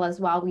on title as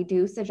well, we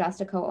do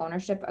suggest a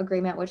co-ownership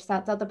agreement, which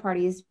sets out the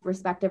parties'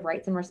 respective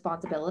rights and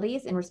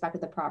responsibilities in respect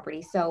of the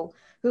property. So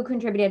who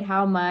contributed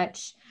how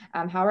much,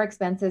 how are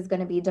expenses going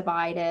to be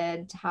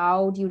divided,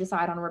 how do you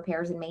decide on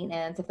repairs and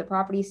maintenance, if the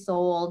property's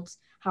sold,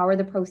 how are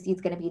the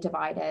proceeds going to be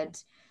divided?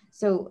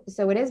 So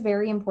it is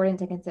very important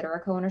to consider a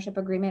co-ownership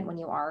agreement when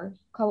you are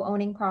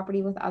co-owning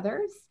property with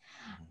others.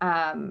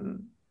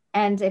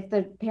 And if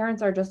the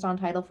parents are just on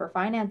title for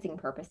financing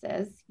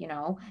purposes,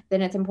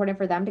 then it's important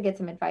for them to get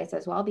some advice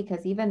as well,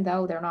 because even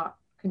though they're not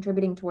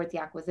contributing towards the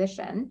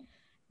acquisition,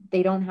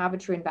 they don't have a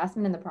true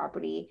investment in the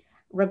property.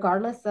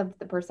 Regardless of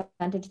the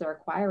percentage they're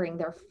acquiring,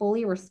 they're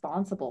fully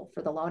responsible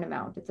for the loan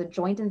amount. It's a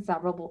joint and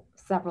several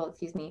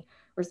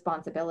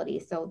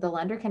responsibilities. So the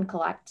lender can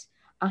collect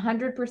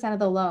 100% of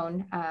the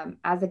loan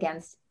as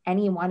against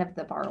any one of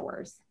the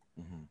borrowers.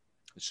 Mm-hmm.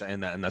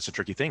 And that's a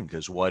tricky thing,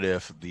 because what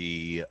if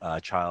the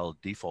child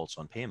defaults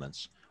on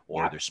payments,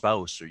 or their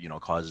spouse, or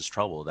causes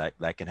trouble?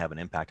 That can have an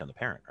impact on the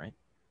parent, right?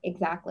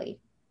 Exactly.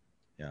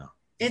 Yeah.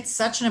 It's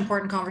such an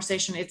important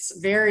conversation. It's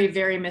very,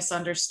 very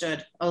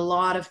misunderstood. A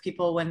lot of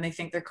people, when they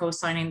think they're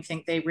co-signing,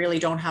 think they really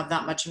don't have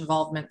that much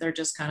involvement. They're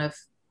just kind of,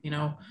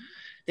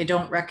 they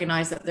don't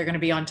recognize that they're going to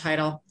be on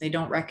title. They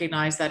don't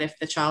recognize that if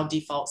the child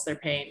defaults, they're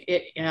paying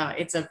it. Yeah,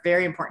 it's a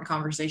very important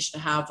conversation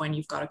to have when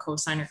you've got a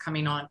co-signer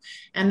coming on.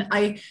 And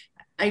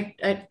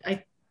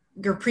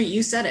Gurpreet,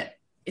 you said it.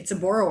 It's a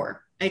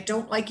borrower. I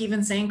don't like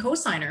even saying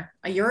co-signer.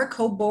 You're a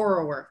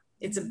co-borrower.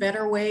 It's a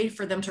better way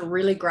for them to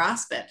really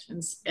grasp it.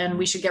 And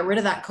we should get rid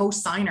of that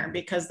co-signer,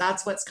 because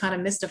that's what's kind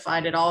of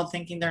mystified it all,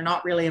 thinking they're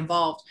not really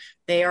involved.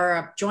 They are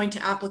a joint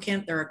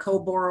applicant. They're a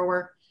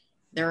co-borrower.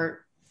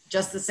 They're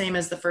just the same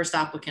as the first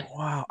applicant.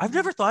 Wow. I've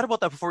never thought about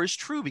that before. It's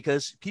true,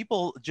 because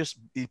people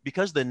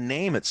because the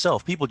name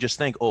itself, people just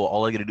think, oh,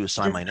 all I got to do is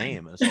sign my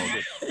name. It's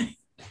all good.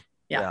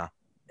 Yeah.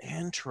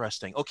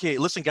 Interesting. Okay,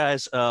 listen,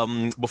 guys,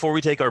 before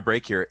we take our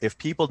break here, if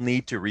people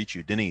need to reach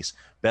you, Denise,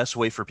 best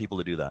way for people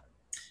to do that?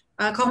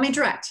 Call me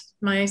direct.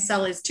 My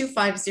cell is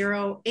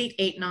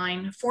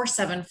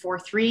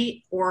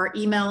 250-889-4743, or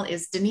email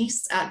is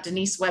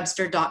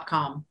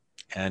denise@denisewebster.com.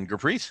 And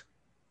Gurpreet?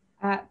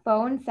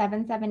 Phone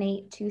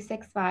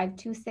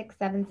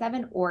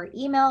 778-265-2677 or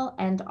email,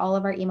 and all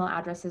of our email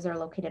addresses are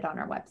located on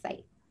our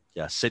website.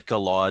 Yeah,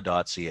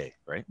 sitkalaw.ca,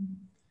 right? Mm-hmm.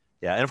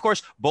 Yeah, and of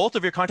course, both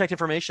of your contact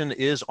information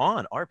is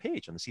on our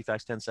page on the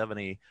CFAX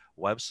 1070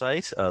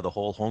 website, the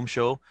whole home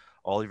show.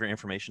 All of your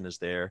information is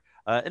there.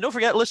 And don't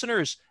forget,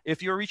 listeners,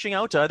 if you're reaching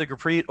out to either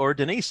Gurpreet or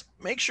Denise,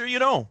 make sure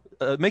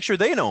make sure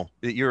they know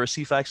that you're a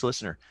CFAX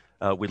listener.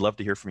 We'd love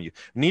to hear from you.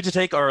 We need to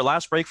take our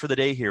last break for the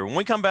day here. When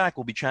we come back,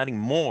 we'll be chatting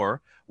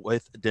more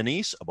with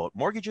Denise about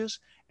mortgages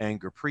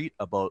and Gurpreet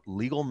about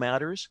legal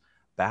matters.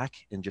 Back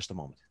in just a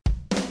moment.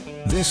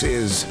 This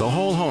is The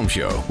Whole Home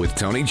Show with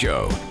Tony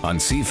Joe on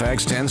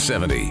CFAX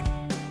 1070.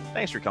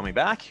 Thanks for coming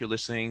back. You're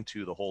listening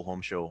to The Whole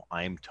Home Show.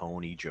 I'm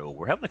Tony Joe.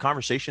 We're having a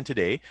conversation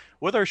today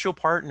with our show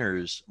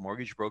partners,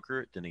 mortgage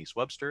broker Denise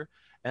Webster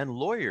and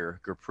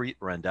lawyer Gurpreet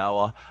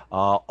Randhawa.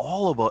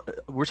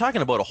 We're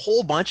talking about a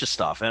whole bunch of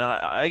stuff. And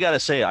I got to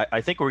say,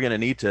 I think we're going to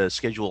need to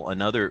schedule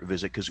another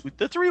visit because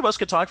the three of us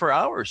could talk for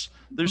hours.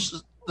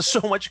 There's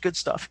so much good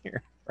stuff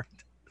here.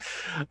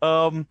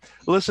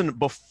 Listen,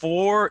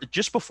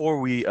 just before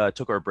we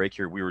took our break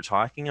here, we were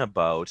talking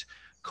about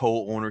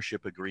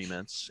co-ownership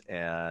agreements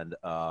and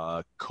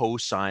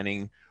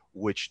co-signing,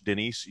 which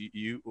Denise,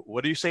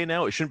 what do you say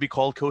now? It shouldn't be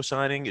called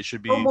co-signing. It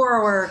should be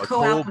co-borrower,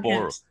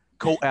 co-applicant.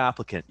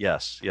 Co-applicant.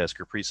 Yes.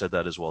 Gurpreet said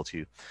that as well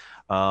too.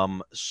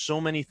 So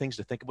many things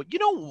to think about.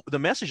 The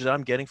message that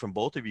I'm getting from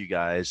both of you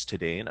guys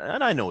today,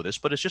 and I know this,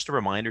 but it's just a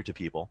reminder to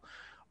people,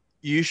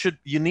 you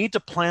need to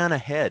plan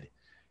ahead.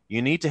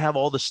 You need to have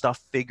all the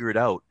stuff figured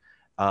out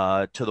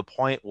to the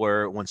point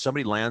where when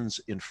somebody lands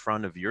in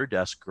front of your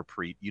desk,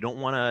 Gurpreet,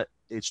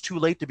 it's too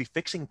late to be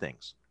fixing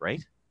things,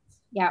 right?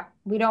 Yeah,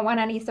 we don't want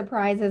any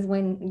surprises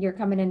when you're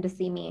coming in to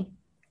see me.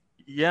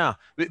 Yeah,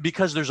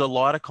 because there's a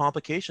lot of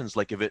complications.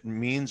 Like if it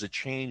means a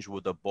change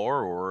with the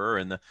borrower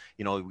and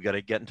we got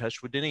to get in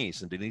touch with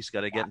Denise and Denise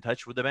got to get in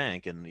touch with the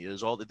bank. And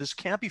this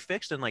can't be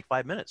fixed in like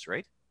 5 minutes,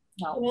 right?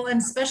 No. Well,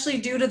 and especially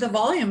due to the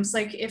volumes,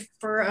 like if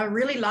for a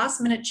really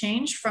last minute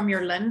change from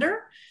your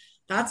lender,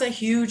 that's a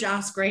huge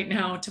ask right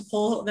now to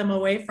pull them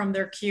away from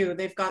their queue.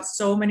 They've got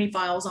so many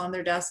files on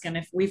their desk. And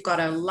if we've got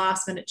a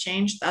last minute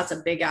change, that's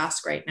a big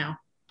ask right now.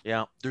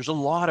 Yeah, there's a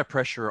lot of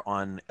pressure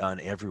on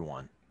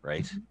everyone,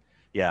 right? Mm-hmm.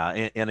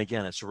 Yeah, and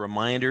again, it's a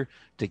reminder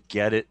to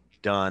get it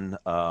done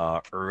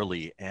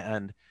early.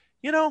 And,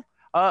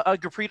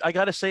 Gurpreet, I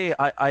got to say,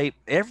 I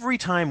every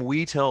time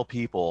we tell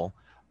people,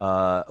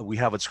 we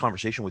have this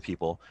conversation with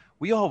people,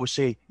 we always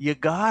say, you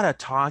got to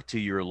talk to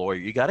your lawyer.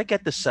 You got to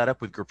get this set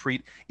up with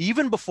Gurpreet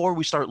even before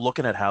we start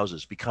looking at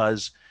houses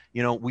because,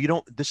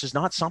 this is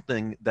not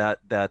something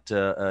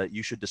that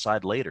you should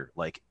decide later.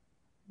 Like,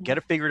 get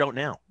it figured out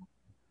now.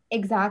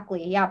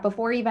 Exactly. Yeah.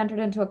 Before you've entered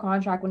into a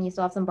contract when you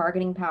still have some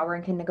bargaining power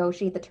and can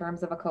negotiate the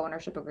terms of a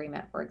co-ownership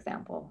agreement, for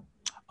example.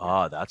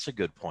 That's a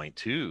good point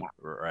too,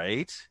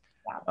 right?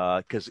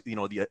 Because,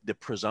 the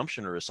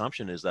presumption or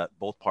assumption is that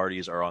both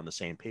parties are on the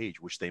same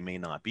page, which they may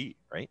not be,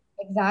 right?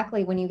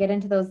 Exactly. When you get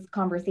into those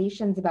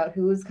conversations about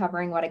who's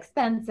covering what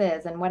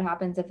expenses and what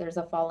happens if there's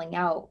a falling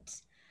out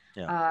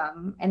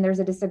and there's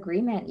a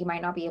disagreement, you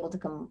might not be able to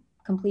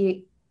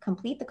complete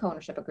the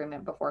co-ownership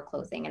agreement before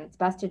closing. And it's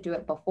best to do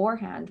it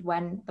beforehand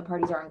when the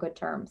parties are on good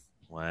terms.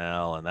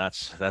 Well, and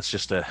that's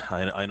just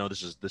I know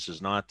this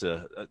is not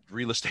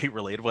real estate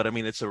related, but I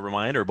mean, it's a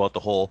reminder about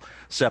the whole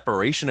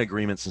separation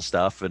agreements and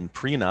stuff and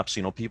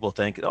prenups. People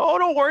think, oh,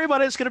 don't worry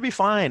about it. It's going to be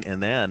fine.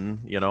 And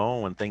then,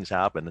 when things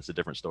happen, it's a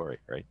different story,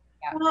 right?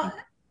 Yeah. Well,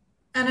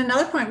 and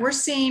another point, we're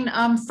seeing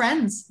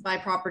friends buy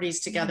properties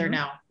together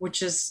now,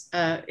 which is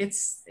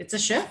it's a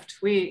shift.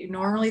 We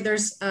normally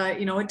there's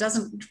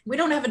we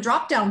don't have a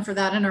drop down for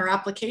that in our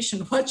application.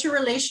 What's your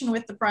relation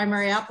with the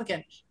primary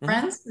applicant?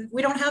 Friends?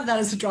 We don't have that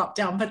as a drop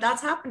down, but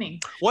that's happening.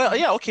 Well,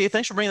 yeah, okay.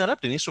 Thanks for bringing that up,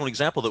 Denise. So an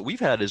example that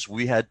we've had is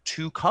we had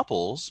two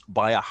couples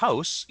buy a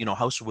house,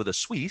 house with a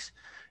suite,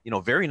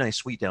 very nice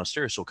suite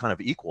downstairs, so kind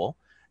of equal,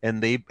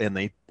 and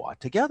they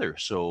bought together.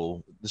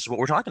 So this is what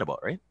we're talking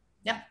about, right?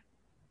 Yeah.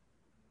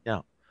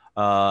 Yeah.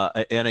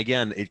 And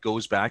again, it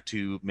goes back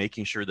to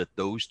making sure that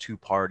those two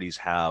parties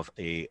have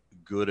a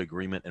good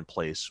agreement in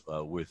place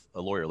with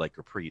a lawyer like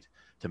Gurpreet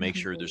to make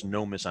sure there's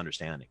no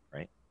misunderstanding,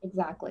 right?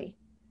 Exactly.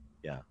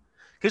 Yeah.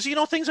 Because,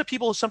 things that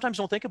people sometimes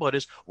don't think about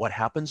is what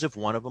happens if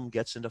one of them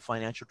gets into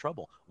financial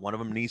trouble? One of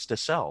them needs to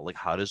sell. Like,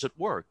 how does it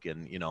work?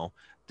 And,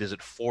 does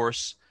it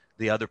force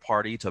the other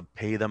party to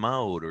pay them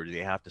out or do they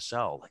have to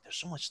sell? Like, there's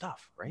so much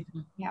stuff, right?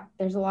 Yeah,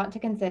 there's a lot to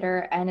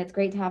consider, and it's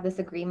great to have this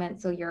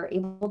agreement so you're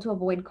able to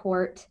avoid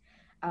court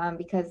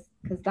because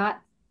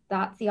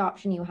that's the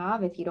option you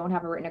have if you don't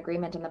have a written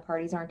agreement and the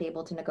parties aren't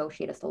able to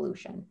negotiate a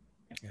solution.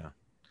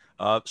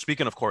 Yeah.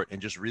 Speaking of court,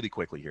 and just really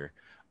quickly here,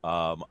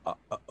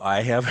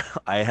 I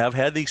have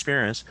had the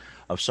experience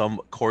of some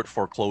court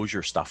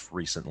foreclosure stuff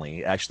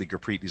recently. Actually,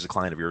 Gurpreet is a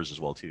client of yours as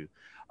well too.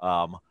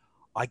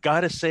 I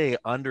gotta say,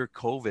 under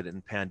COVID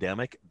and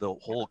pandemic, the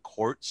whole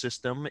court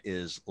system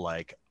is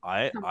like,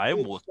 I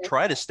will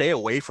try to stay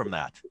away from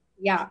that.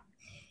 Yeah,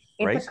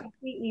 it's right? a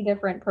completely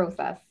different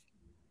process.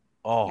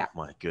 Oh Yeah.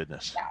 my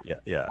goodness. Yeah.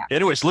 Yeah. Yeah.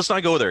 Anyways, let's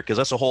not go there because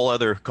that's a whole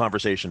other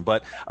conversation.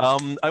 But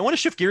I want to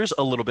shift gears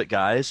a little bit,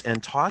 guys,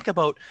 and talk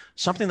about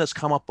something that's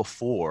come up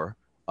before.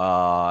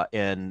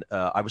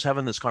 I was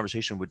having this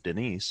conversation with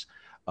Denise.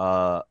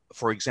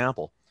 For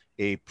example,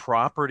 a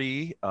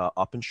property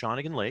up in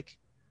Shawnigan Lake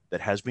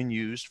that has been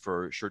used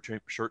for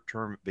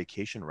short-term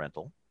vacation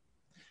rental,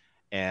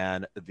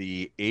 and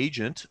the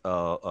agent,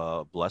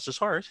 bless his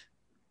heart,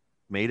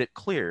 made it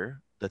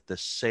clear that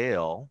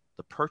the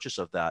purchase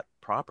of that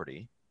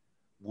property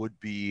would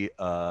be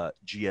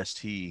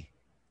GST.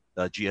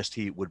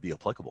 GST would be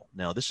applicable.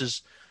 Now, this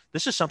is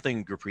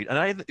something, Gurpreet,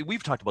 and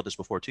we've talked about this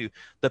before too.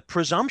 The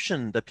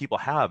presumption that people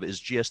have is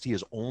GST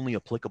is only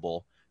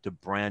applicable to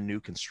brand new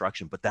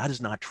construction, but that is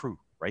not true,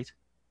 right?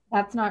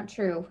 That's not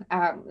true.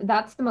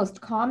 That's the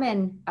most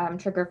common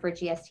trigger for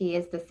GST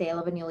is the sale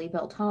of a newly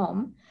built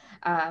home.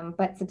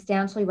 But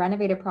substantially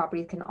renovated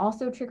properties can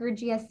also trigger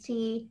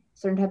GST.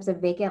 Certain types of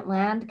vacant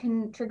land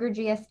can trigger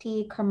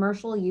GST.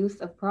 Commercial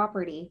use of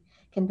property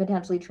can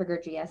potentially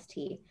trigger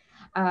GST.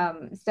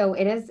 So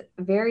it is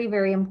very,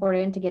 very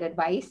important to get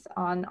advice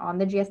on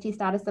the GST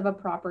status of a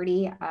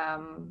property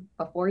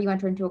before you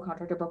enter into a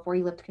contract or before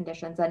you lift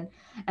conditions. And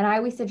I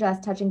always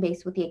suggest touching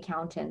base with the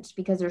accountant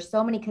because there's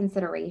so many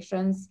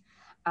considerations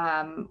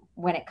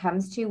when it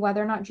comes to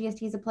whether or not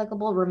GST is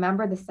applicable.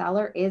 Remember, the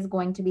seller is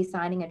going to be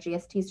signing a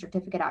GST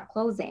certificate at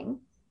closing,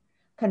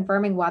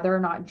 confirming whether or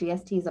not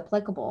GST is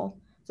applicable.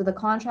 So the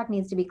contract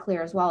needs to be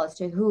clear as well as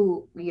to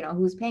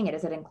who's paying it.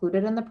 Is it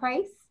included in the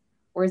price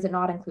or is it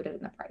not included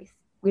in the price?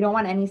 We don't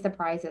want any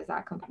surprises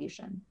at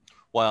completion.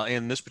 Well,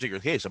 in this particular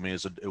case, I mean,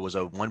 it was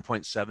a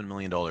 $1.7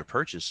 million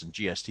purchase, and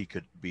GST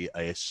could be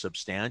a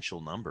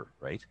substantial number,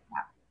 right?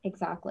 Yeah,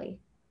 exactly.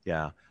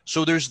 Yeah.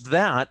 So there's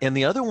that. And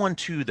the other one,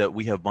 too, that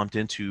we have bumped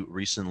into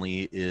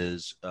recently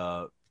is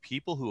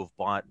people who have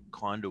bought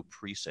condo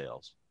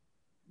pre-sales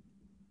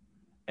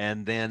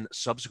and then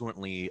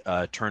subsequently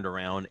turned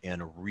around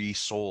and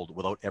resold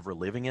without ever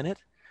living in it.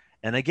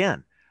 And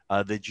again,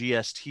 the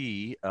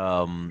GST,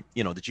 the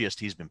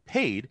GST has been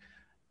paid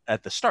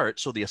at the start.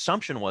 So the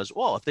assumption was,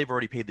 well, if they've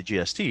already paid the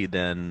GST,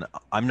 then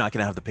I'm not going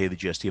to have to pay the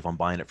GST if I'm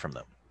buying it from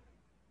them.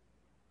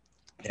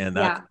 And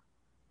that,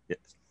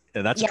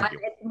 and that's tricky.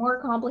 It's more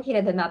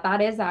complicated than that.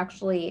 That is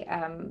actually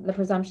the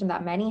presumption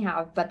that many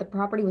have, but the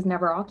property was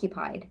never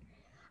occupied.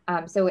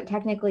 So it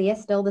technically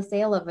is still the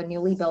sale of a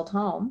newly built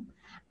home.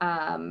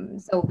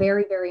 So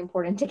very, very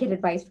important to get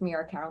advice from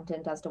your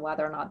accountant as to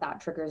whether or not that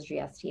triggers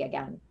GST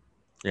again.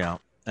 Yeah.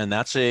 And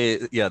that's a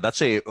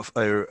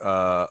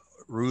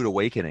rude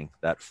awakening,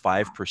 that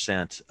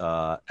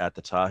 5% at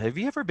the top. Have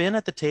you ever been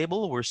at the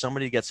table where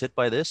somebody gets hit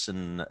by this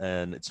and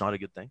it's not a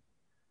good thing?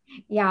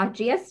 Yeah,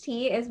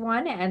 GST is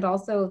one, and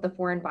also the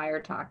foreign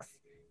buyer tax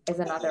is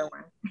another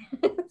one.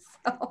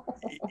 So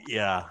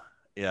yeah.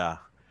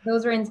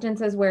 Those are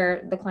instances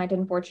where the client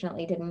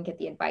unfortunately didn't get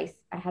the advice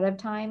ahead of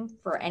time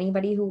from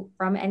anybody who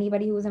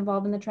was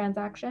involved in the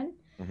transaction.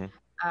 Mm-hmm.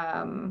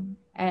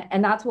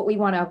 And that's what we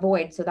want to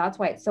avoid. So that's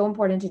why it's so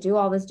important to do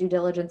all this due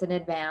diligence in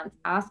advance,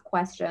 ask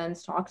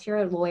questions, talk to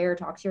your lawyer,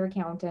 talk to your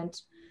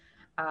accountant,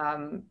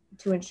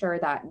 to ensure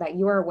that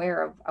you are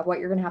aware of what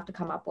you're going to have to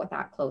come up with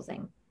at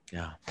closing.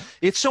 Yeah,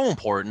 it's so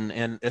important,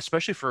 and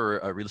especially for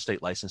real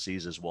estate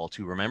licensees as well,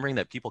 too, remembering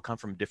that people come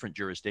from different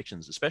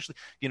jurisdictions, especially,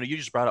 you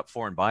just brought up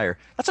foreign buyer.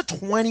 That's a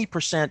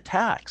 20%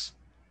 tax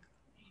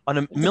on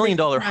 $1 million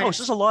house.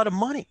 This is a lot of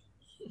money.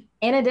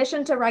 In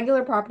addition to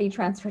regular property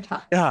transfer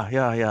tax. Yeah.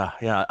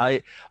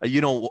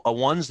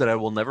 Ones that I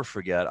will never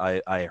forget,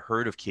 I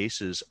heard of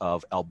cases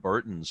of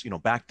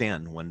Albertans, back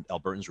then when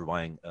Albertans were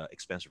buying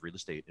expensive real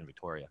estate in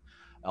Victoria,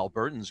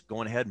 Albertans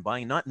going ahead and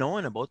buying, not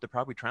knowing about the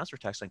property transfer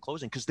tax on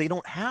closing because they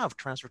don't have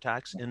transfer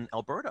tax in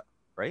Alberta,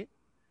 right?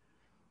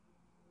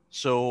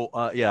 So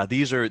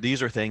these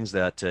are things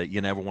that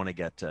you never want to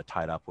get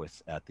tied up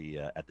with at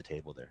the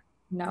table there.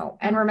 No,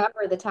 and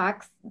remember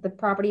the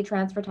property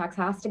transfer tax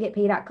has to get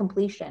paid at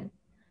completion.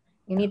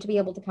 You need to be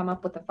able to come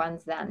up with the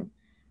funds then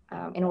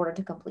in order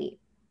to complete.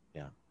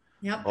 Yeah.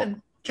 Yep.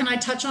 And can I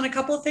touch on a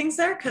couple of things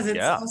there? Because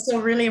it's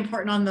also really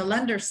important on the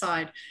lender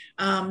side.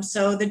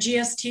 So the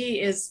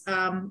GST is,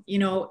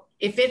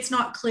 if it's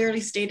not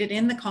clearly stated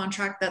in the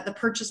contract that the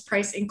purchase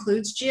price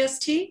includes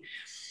GST,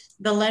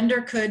 the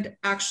lender could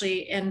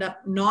actually end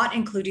up not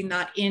including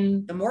that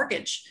in the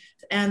mortgage.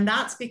 And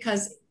that's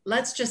because,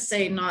 let's just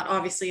say, not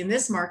obviously in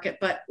this market,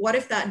 but what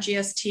if that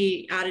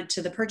GST added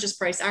to the purchase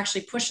price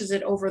actually pushes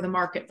it over the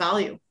market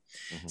value?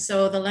 Mm-hmm.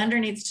 So the lender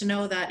needs to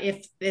know that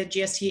if the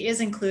GST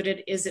is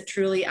included, is it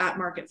truly at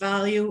market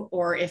value,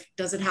 or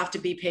does it have to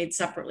be paid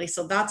separately?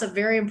 So that's a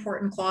very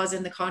important clause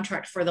in the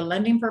contract for the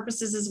lending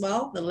purposes as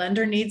well. The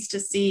lender needs to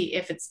see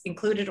if it's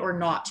included or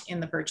not in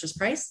the purchase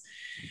price.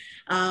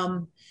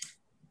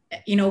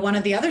 One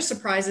of the other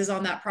surprises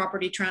on that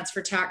property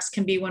transfer tax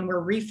can be when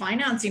we're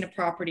refinancing a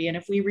property. And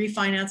if we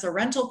refinance a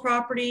rental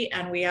property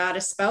and we add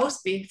a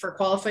spouse for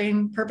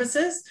qualifying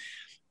purposes,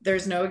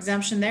 there's no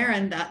exemption there,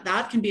 and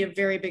that can be a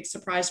very big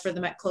surprise for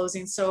them at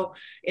closing. So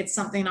it's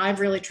something I've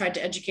really tried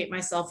to educate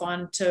myself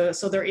on,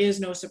 so there is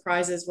no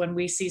surprises when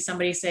we see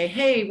somebody say,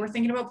 hey, we're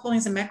thinking about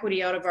pulling some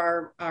equity out of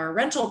our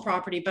rental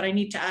property, but I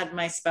need to add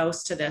my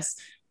spouse to this.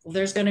 Well,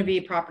 there's going to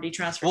be property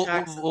transfer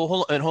tax.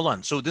 Hold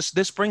on. So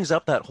this brings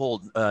up that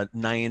whole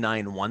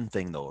 991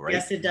 thing, though, right?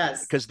 Yes, it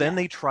does. Because then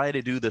they try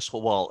to do this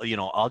whole, well,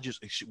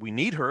 we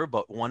need her,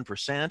 but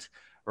 1%,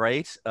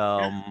 right?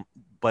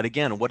 But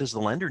again, what does the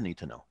lender need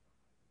to know?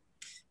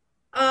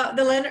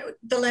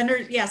 The lender,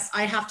 yes,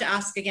 I have to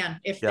ask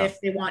again if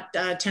they want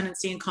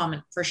tenancy in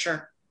common, for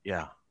sure.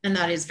 Yeah. And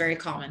that is very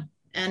common.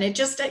 And it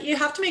just, you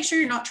have to make sure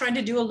you're not trying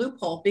to do a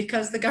loophole,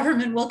 because the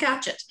government will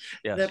catch it.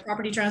 Yes. The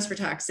property transfer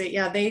tax.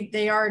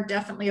 They are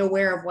definitely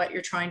aware of what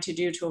you're trying to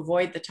do to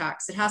avoid the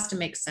tax. It has to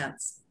make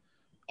sense.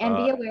 And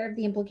be aware of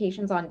the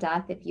implications on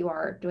death if you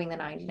are doing the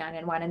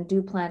 99-1, and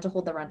do plan to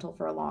hold the rental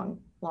for a long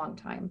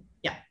time.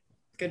 Yeah,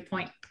 good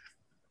point.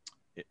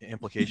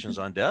 Implications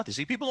on death. You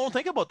see, people don't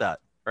think about that,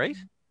 right?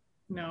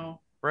 No.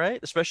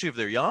 Right, especially if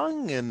they're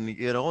young, and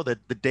that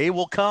the day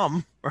will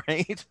come,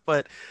 right?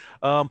 But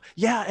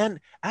and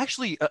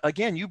actually,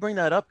 again, you bring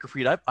that up,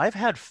 Gurpreet. I've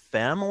had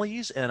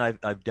families, and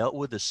I've dealt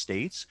with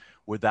estates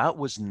where that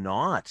was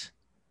not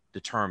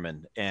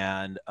determined,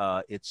 and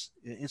it's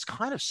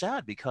kind of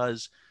sad,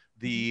 because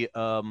the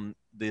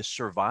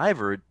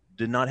survivor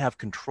did not have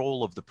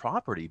control of the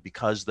property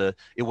because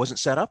it wasn't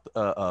set up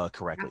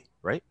correctly,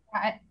 right?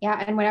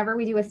 Yeah, and whenever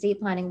we do estate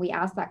planning, we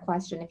ask that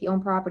question: if you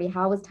own property,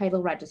 how is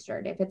title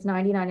registered? If it's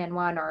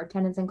 99-1 or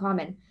tenants in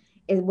common,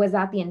 was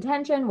that the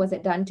intention? Was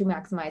it done to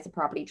maximize a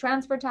property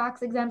transfer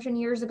tax exemption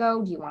years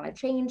ago? Do you want to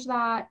change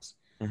that?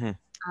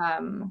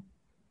 Mm-hmm.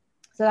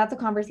 So that's a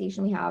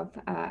conversation we have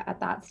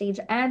at that stage,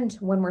 and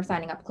when we're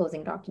signing up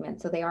closing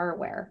documents, so they are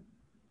aware.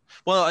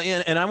 Well,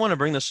 and I want to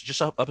bring this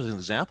just up as an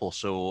example.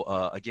 So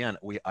again,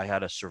 I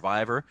had a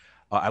survivor.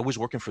 I was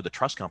working for the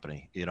trust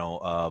company,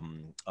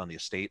 on the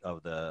estate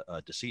of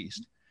the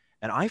deceased.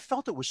 And I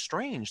felt it was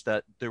strange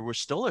that there was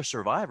still a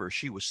survivor.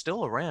 She was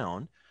still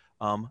around,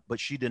 but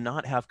she did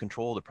not have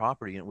control of the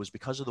property. And it was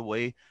because of the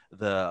way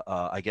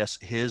I guess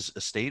his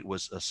estate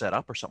was set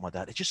up or something like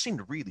that. It just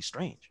seemed really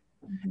strange.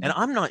 Mm-hmm. And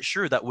I'm not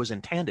sure that was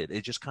intended.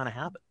 It just kind of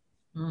happened.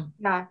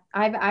 Yeah,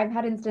 I've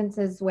had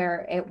instances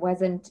where it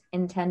wasn't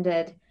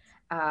intended.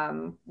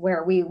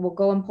 Where we will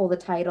go and pull the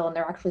title, and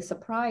they're actually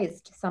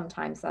surprised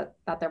sometimes that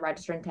they're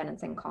registering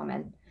tenants in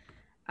common.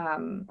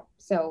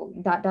 So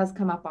that does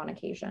come up on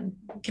occasion.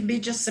 It can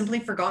be just simply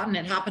forgotten.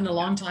 It happened a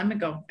long time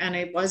ago, and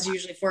it was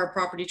usually for a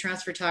property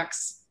transfer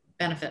tax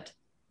benefit.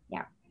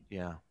 Yeah.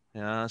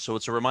 So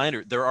it's a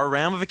reminder. There are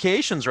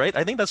ramifications, right?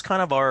 I think that's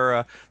kind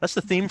of that's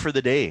the theme for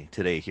the day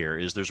today here,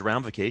 is there's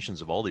ramifications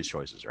of all these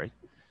choices, right?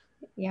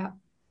 Yeah.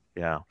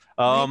 Yeah.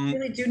 You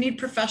really do need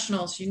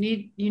professionals. You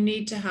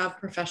need to have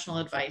professional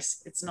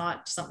advice. It's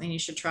not something you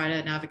should try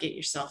to navigate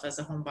yourself as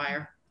a home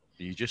buyer.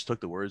 You just took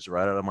the words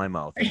right out of my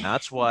mouth. And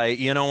that's why,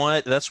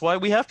 that's why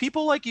we have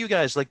people like you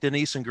guys, like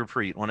Denise and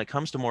Gurpreet, when it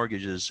comes to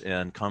mortgages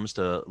and comes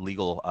to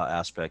legal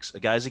aspects.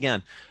 Guys,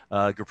 again,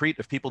 Gurpreet,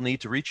 if people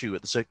need to reach you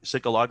at the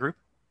Sitka Law Group.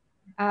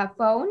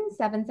 Phone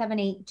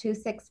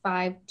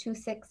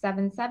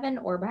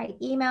 778-265-2677, or by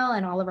email,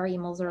 and all of our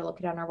emails are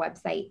located on our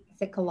website,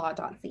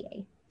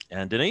 sitkalaw.ca.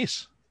 And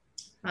Denise?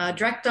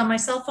 Direct on my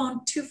cell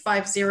phone,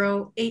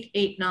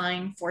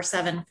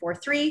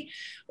 250-889-4743,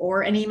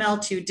 or an email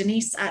to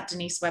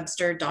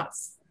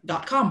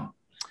denise@denisewebster.com.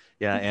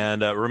 Yeah,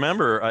 and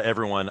remember,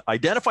 everyone,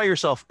 identify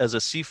yourself as a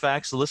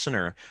CFAX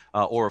listener,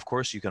 or of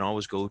course, you can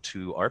always go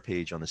to our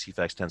page on the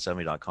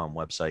cfax1070.com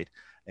website,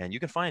 and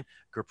you can find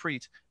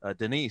Gurpreet,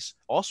 Denise,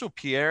 also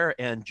Pierre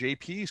and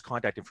JP's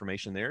contact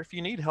information there if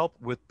you need help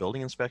with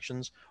building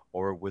inspections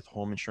or with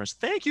home insurance.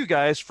 Thank you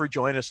guys for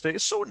joining us today.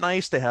 It's so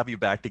nice to have you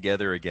back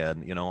together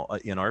again,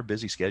 in our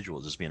busy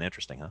schedules. It's been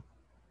interesting, huh?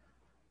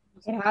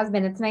 It has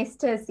been. It's nice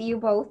to see you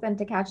both and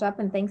to catch up,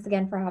 and thanks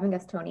again for having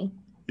us, Tony.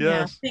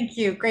 Yes. Yeah, thank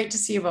you. Great to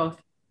see you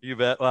both. You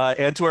bet.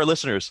 And to our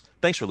listeners,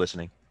 thanks for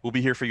listening. We'll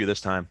be here for you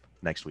this time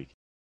next week.